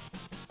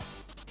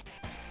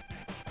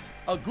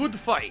 A good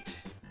fight.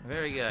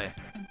 Very good.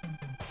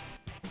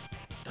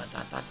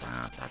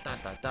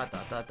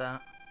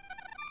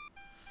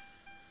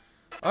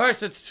 Alright,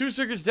 so it's 2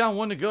 circuits down,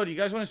 1 to go. Do you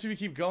guys want to see me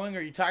keep going, or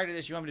are you tired of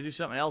this? You want me to do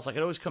something else? I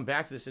could always come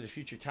back to this at a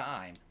future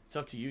time. It's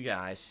up to you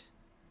guys.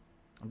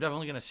 I'm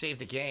definitely going to save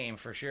the game,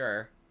 for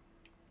sure.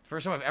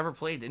 First time I've ever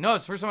played this. No,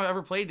 it's the first time I've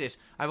ever played this.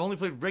 I've only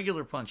played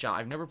regular Punch-Out.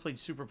 I've never played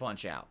Super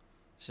Punch-Out.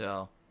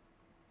 So...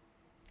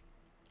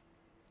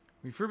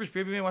 Refurbished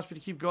Baby Man wants me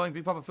to keep going.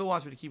 Big Papa Phil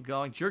wants me to keep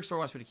going. Jerkstore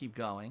wants me to keep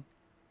going.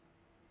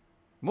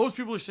 Most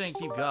people are saying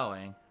keep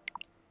going.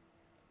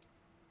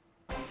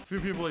 few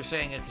people are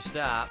saying it to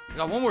stop. We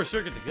got one more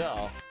circuit to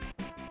go.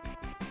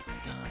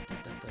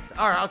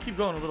 All right, I'll keep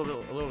going a little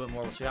bit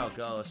more. We'll see how it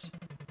goes.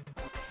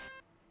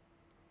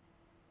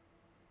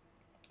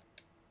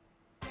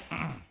 All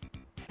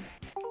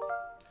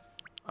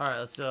right,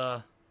 let's create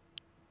a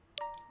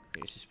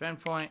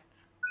suspend point.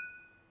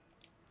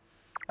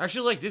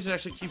 Actually, like this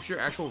actually keeps your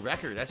actual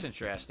record. That's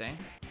interesting.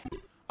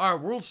 All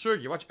right, world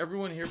circuit. Watch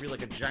everyone here be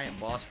like a giant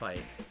boss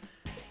fight.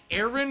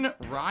 Aaron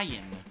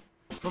Ryan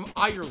from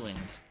Ireland.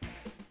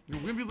 Your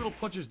wimpy little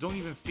punches don't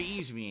even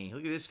faze me.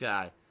 Look at this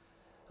guy.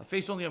 A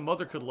face only a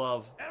mother could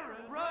love.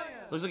 Aaron Ryan.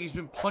 Looks like he's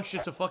been punched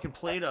into fucking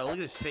Play-Doh. Look at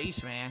his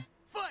face, man.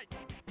 Fight.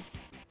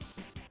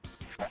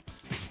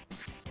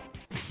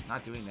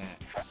 Not doing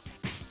that.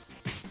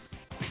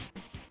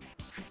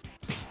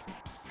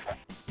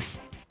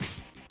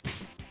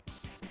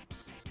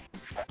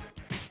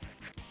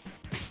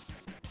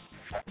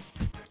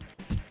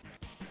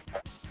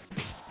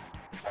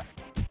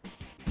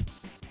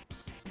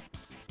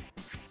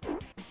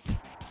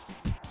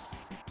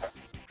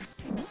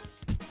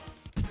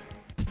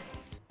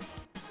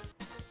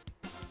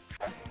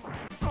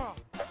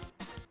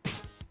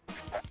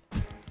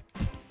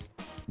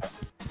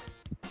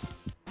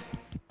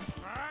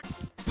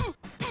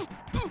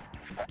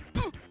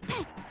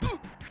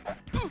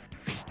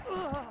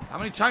 How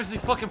many times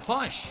does he fucking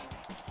punch?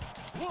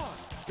 1,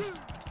 2,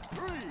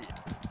 3.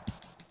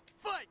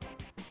 Fight.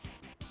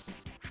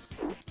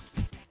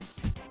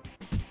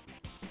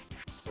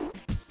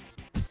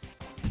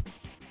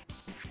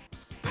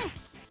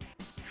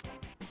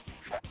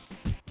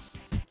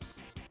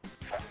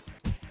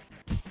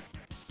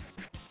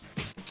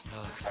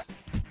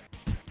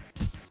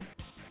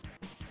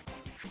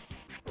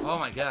 Oh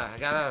my god, I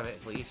got out of it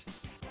at least.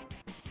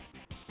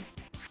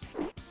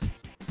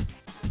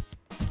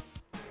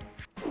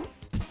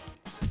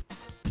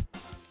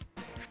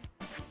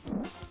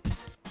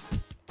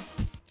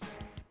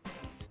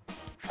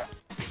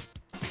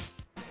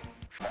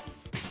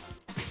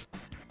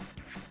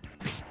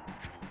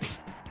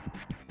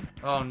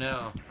 Oh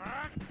no.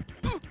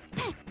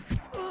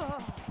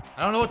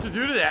 I don't know what to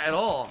do to that at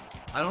all.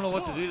 I don't know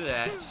what to do to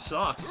that. It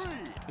sucks.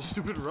 This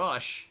stupid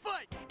rush.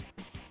 Fight.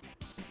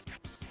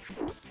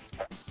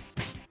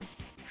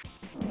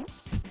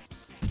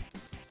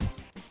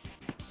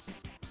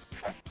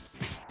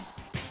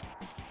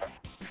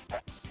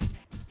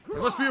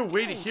 There must be a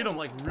way to hit him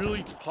like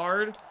really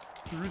hard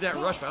through that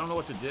rush, but I don't know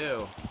what to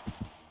do.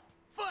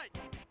 Fight.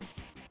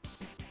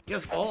 He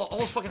has all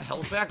his fucking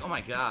health back? Oh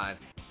my god.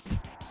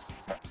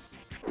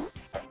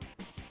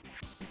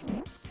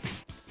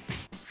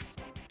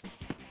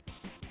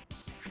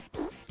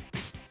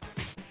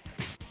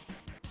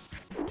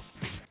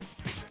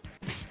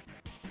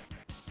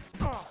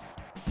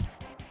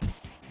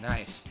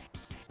 Nice.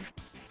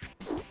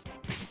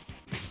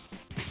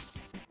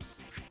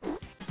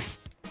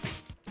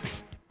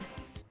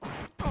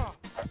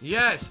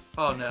 Yes!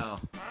 Oh no.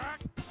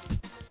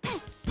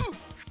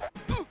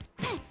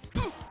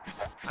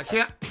 I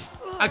can't.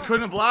 I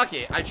couldn't block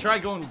it. I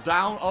tried going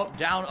down, up,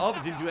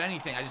 it didn't do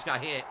anything. I just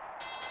got hit.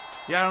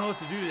 Yeah, I don't know what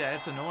to do to that.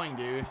 It's annoying,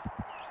 dude.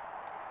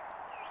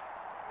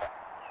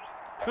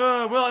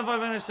 Well,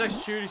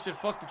 F5NSX cheered. He said,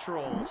 fuck the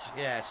trolls.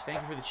 Yes,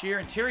 thank you for the cheer.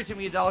 And Terry sent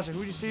me $1. Said, who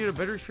would you say you had a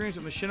better experience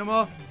with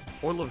Machinima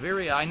or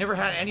Laveria? I never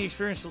had any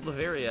experience with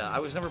Laveria. I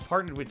was never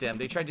partnered with them.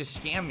 They tried to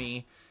scam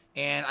me,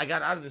 and I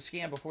got out of the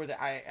scam before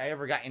that I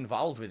ever got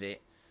involved with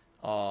it.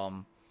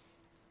 And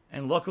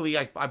luckily,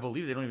 I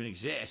believe they don't even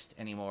exist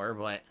anymore,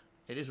 but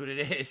it is what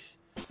it is.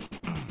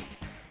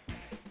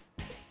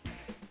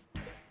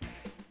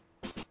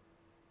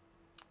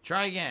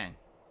 Try again.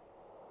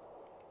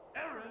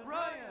 Aaron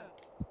Ryan.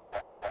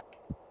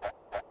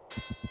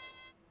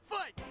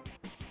 Fight.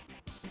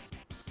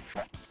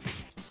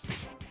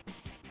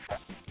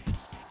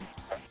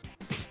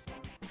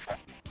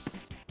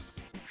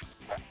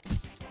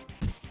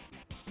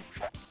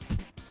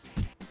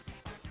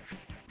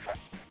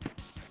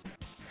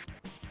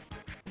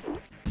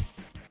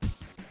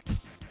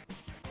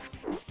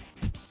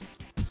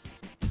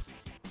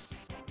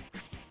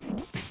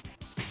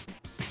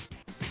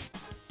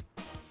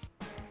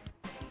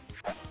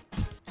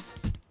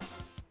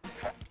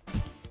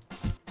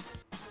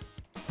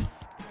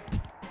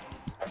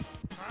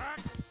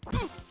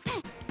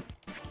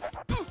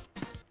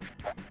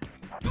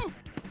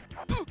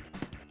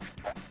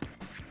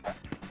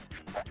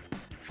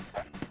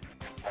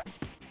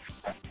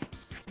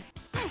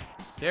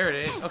 There it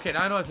is. Okay,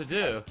 now I know what to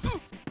do.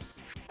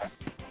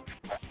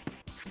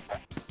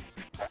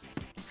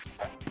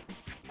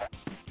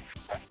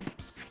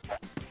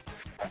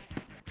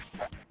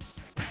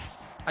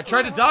 I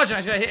tried to dodge and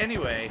I just got hit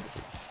anyway.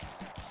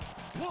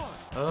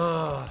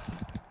 Ugh.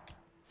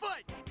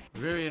 Fight.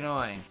 Very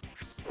annoying.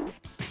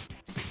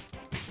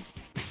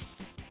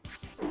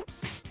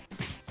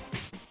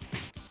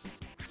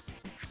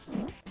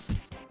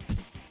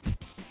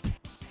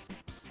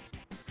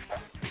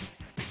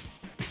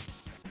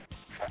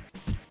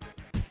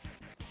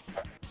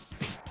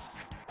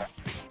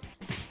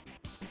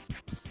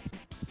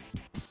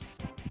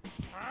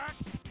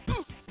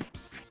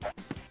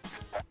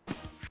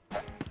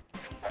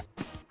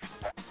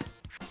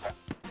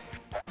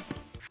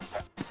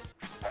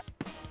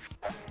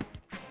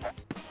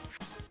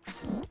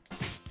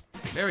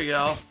 There we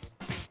go.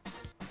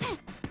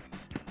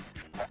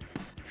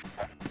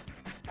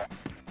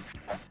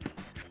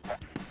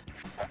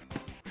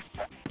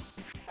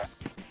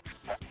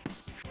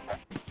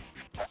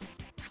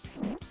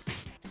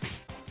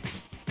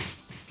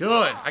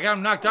 Good. I got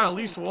him knocked down at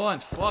least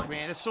once. Fuck,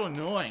 man. That's so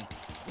annoying.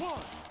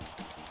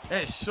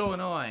 That is so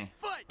annoying.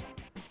 Fight.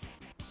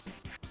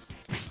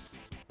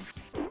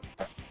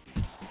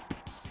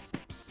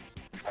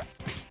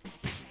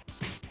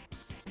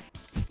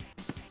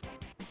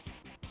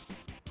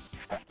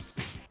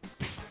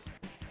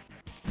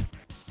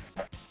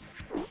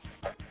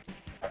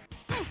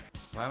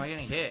 Why am I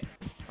getting hit?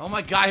 Oh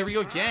my god, here we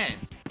go again.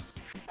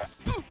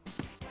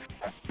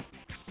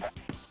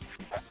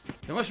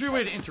 There must be a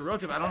way to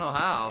interrupt him. I don't know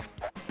how.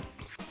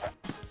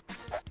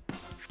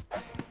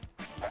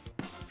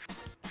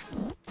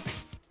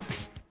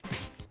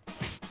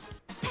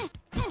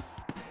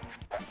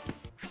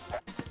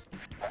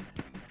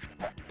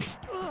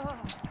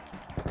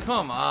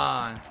 Come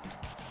on.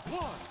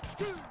 1,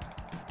 2.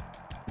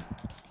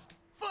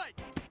 Fight.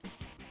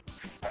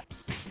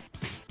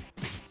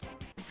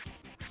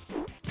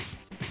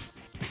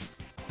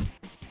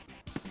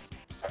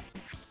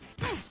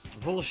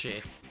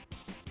 Bullshit.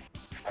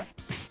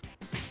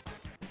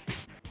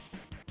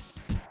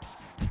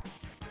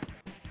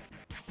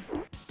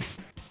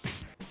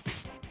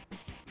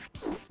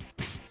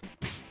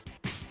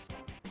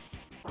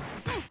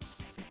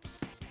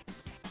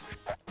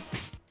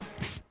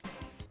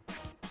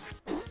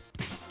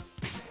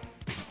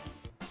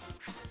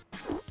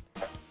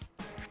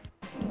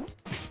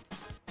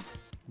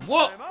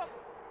 Whoa! Time up.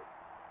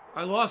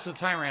 I lost the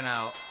time ran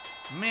out.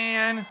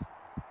 Man.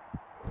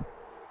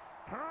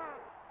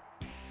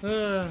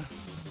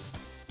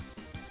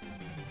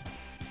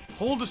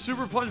 Hold the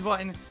super punch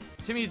button.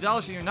 Timmy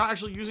Dallas, you're not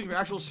actually using your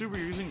actual super,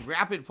 you're using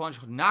rapid punch.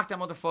 Knock that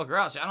motherfucker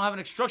out. See, I don't have an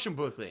instruction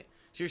booklet.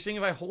 So you're saying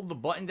if I hold the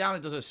button down,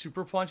 it does a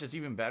super punch that's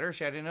even better?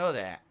 See, I didn't know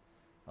that.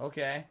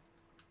 Okay.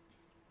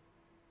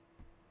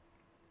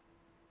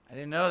 I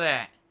didn't know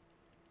that.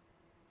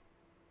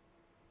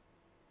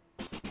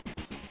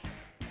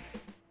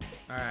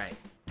 Alright.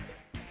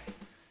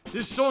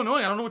 This is so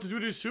annoying. I don't know what to do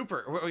to his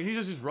super. He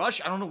does his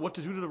rush. I don't know what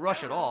to do to the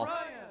rush at all.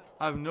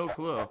 I have no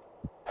clue.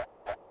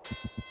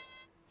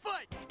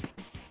 Fight.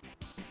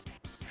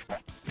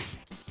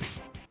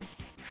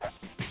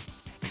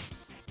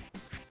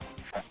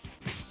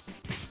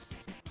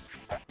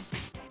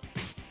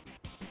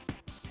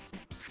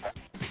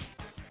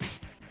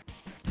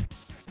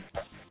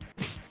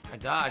 I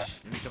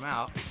dodged. Didn't come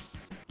out.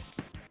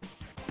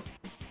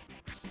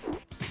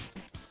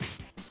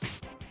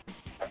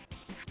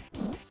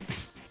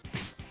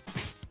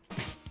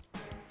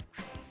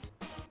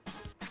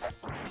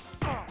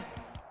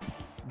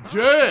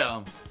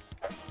 Damn!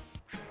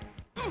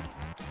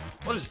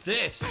 What is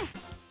this?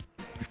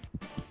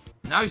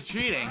 Now he's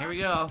cheating. Here we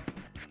go.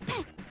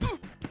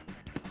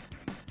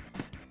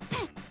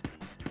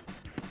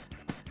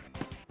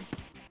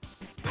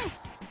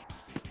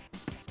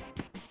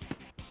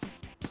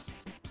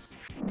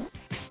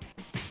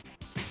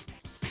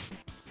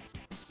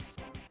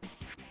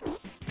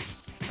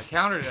 I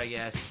countered it, I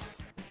guess.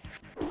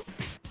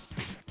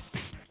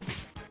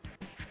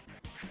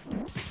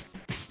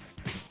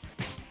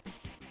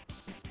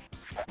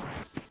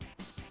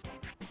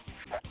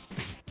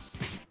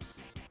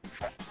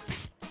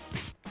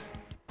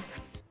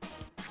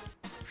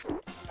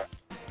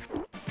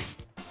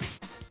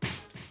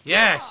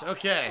 Yes,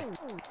 okay.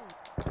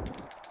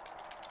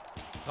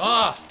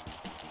 Ah!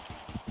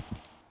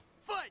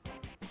 Fight.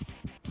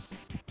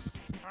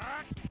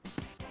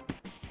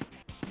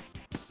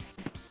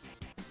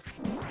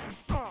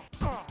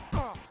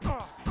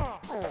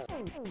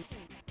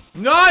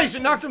 Nice!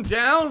 It knocked him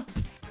down?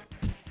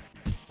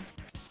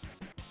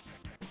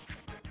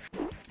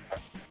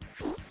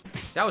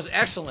 That was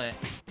excellent.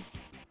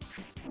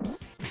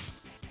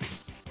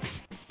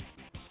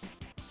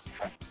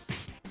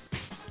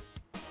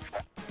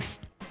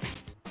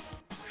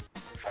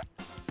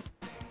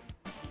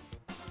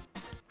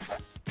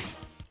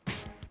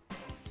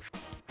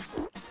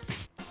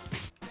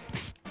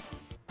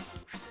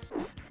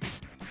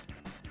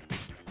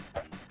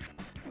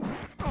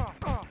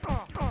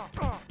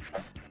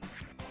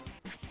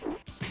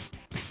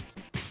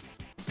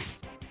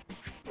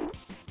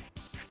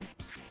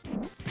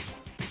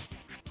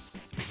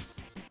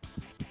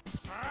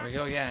 Here we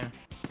go again.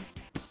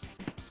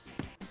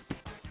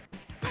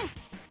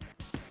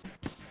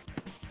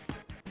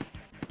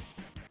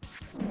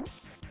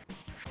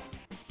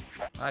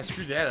 I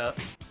screwed that up.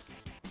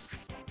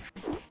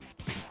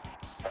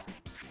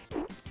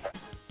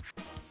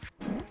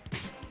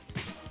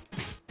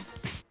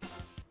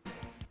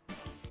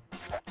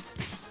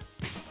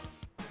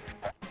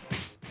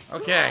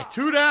 Okay,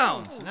 2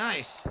 downs.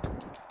 Nice.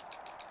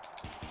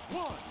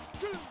 1,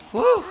 2,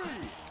 Woo! 3.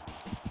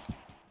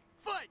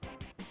 Fight.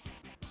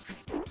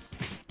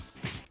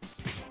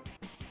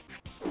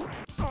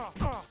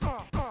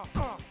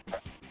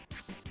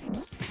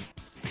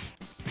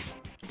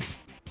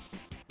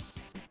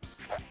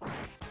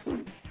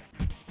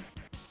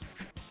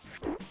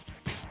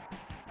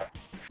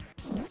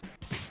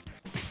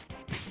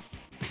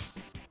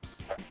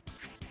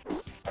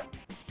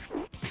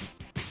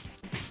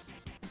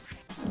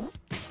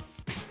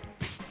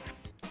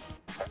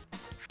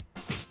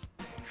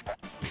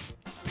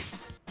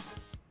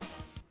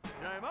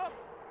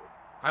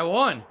 I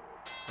won,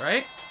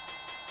 right?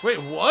 Wait,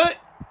 what?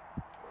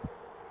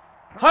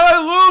 How did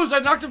I lose? I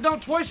knocked him down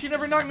twice. He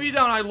never knocked me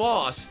down. I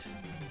lost.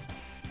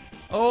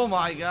 Oh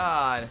my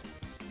god.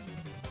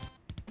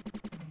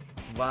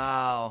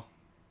 Wow.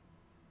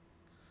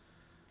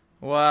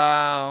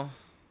 Wow.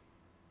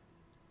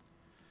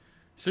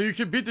 So you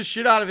can beat the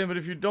shit out of him, but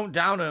if you don't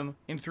down him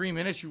in 3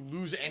 minutes, you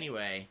lose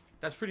anyway.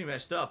 That's pretty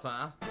messed up,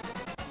 huh?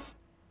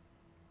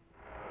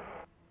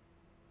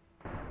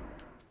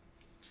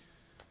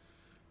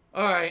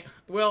 Alright,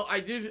 well,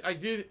 I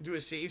did do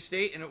a save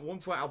state, and at one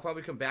point I'll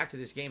probably come back to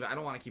this game, but I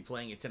don't want to keep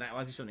playing it tonight. I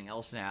want to do something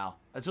else now.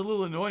 That's a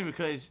little annoying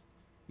because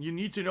you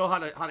need to know how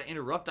to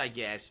interrupt, I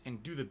guess,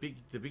 and do the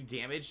big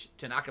damage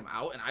to knock him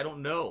out, and I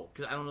don't know,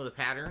 because I don't know the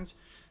patterns.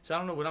 So I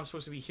don't know what I'm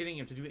supposed to be hitting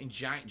him to do in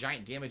giant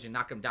damage and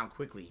knock him down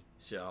quickly.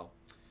 So,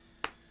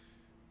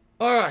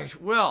 alright,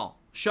 well,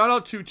 shout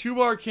out to Two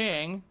Bar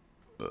King,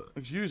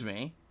 excuse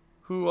me,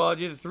 who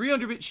did a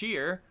 300-bit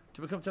cheer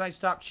to become tonight's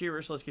top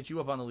cheerer. So let's get you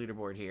up on the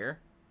leaderboard here.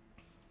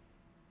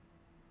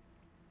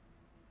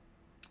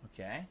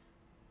 Okay.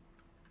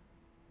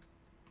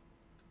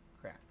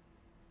 Crap.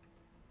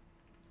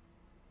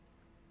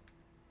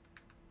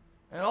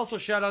 And also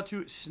shout out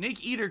to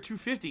Snake Eater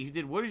 250 who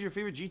did, what is your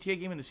favorite GTA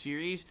game in the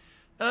series?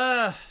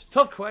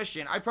 Tough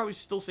question. I'd probably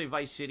still say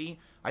Vice City.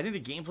 I think the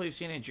gameplay of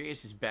San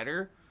Andreas is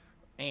better.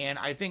 And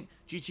I think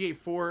GTA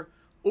 4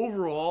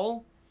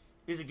 overall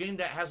is a game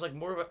that has like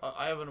more of a,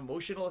 I have an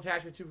emotional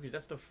attachment to, because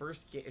that's the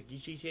first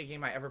GTA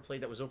game I ever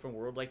played that was open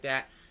world like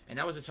that. And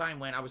that was a time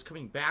when I was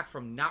coming back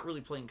from not really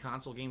playing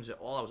console games at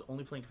all. I was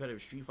only playing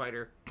competitive Street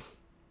Fighter.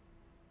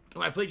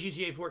 When I played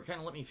GTA 4, it kind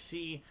of let me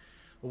see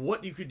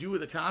what you could do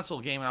with a console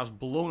game, and I was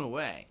blown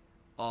away.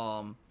 But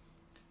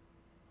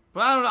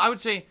I don't know. I would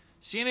say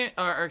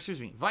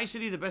Vice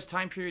City, the best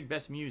time period,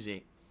 best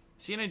music.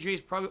 San Andreas,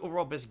 probably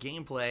overall best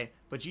gameplay,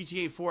 but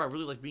GTA 4, I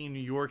really like being in New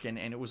York, and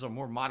it was a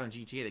more modern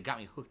GTA that got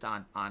me hooked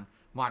on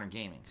modern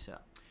gaming. So,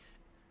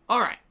 all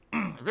right,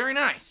 very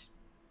nice.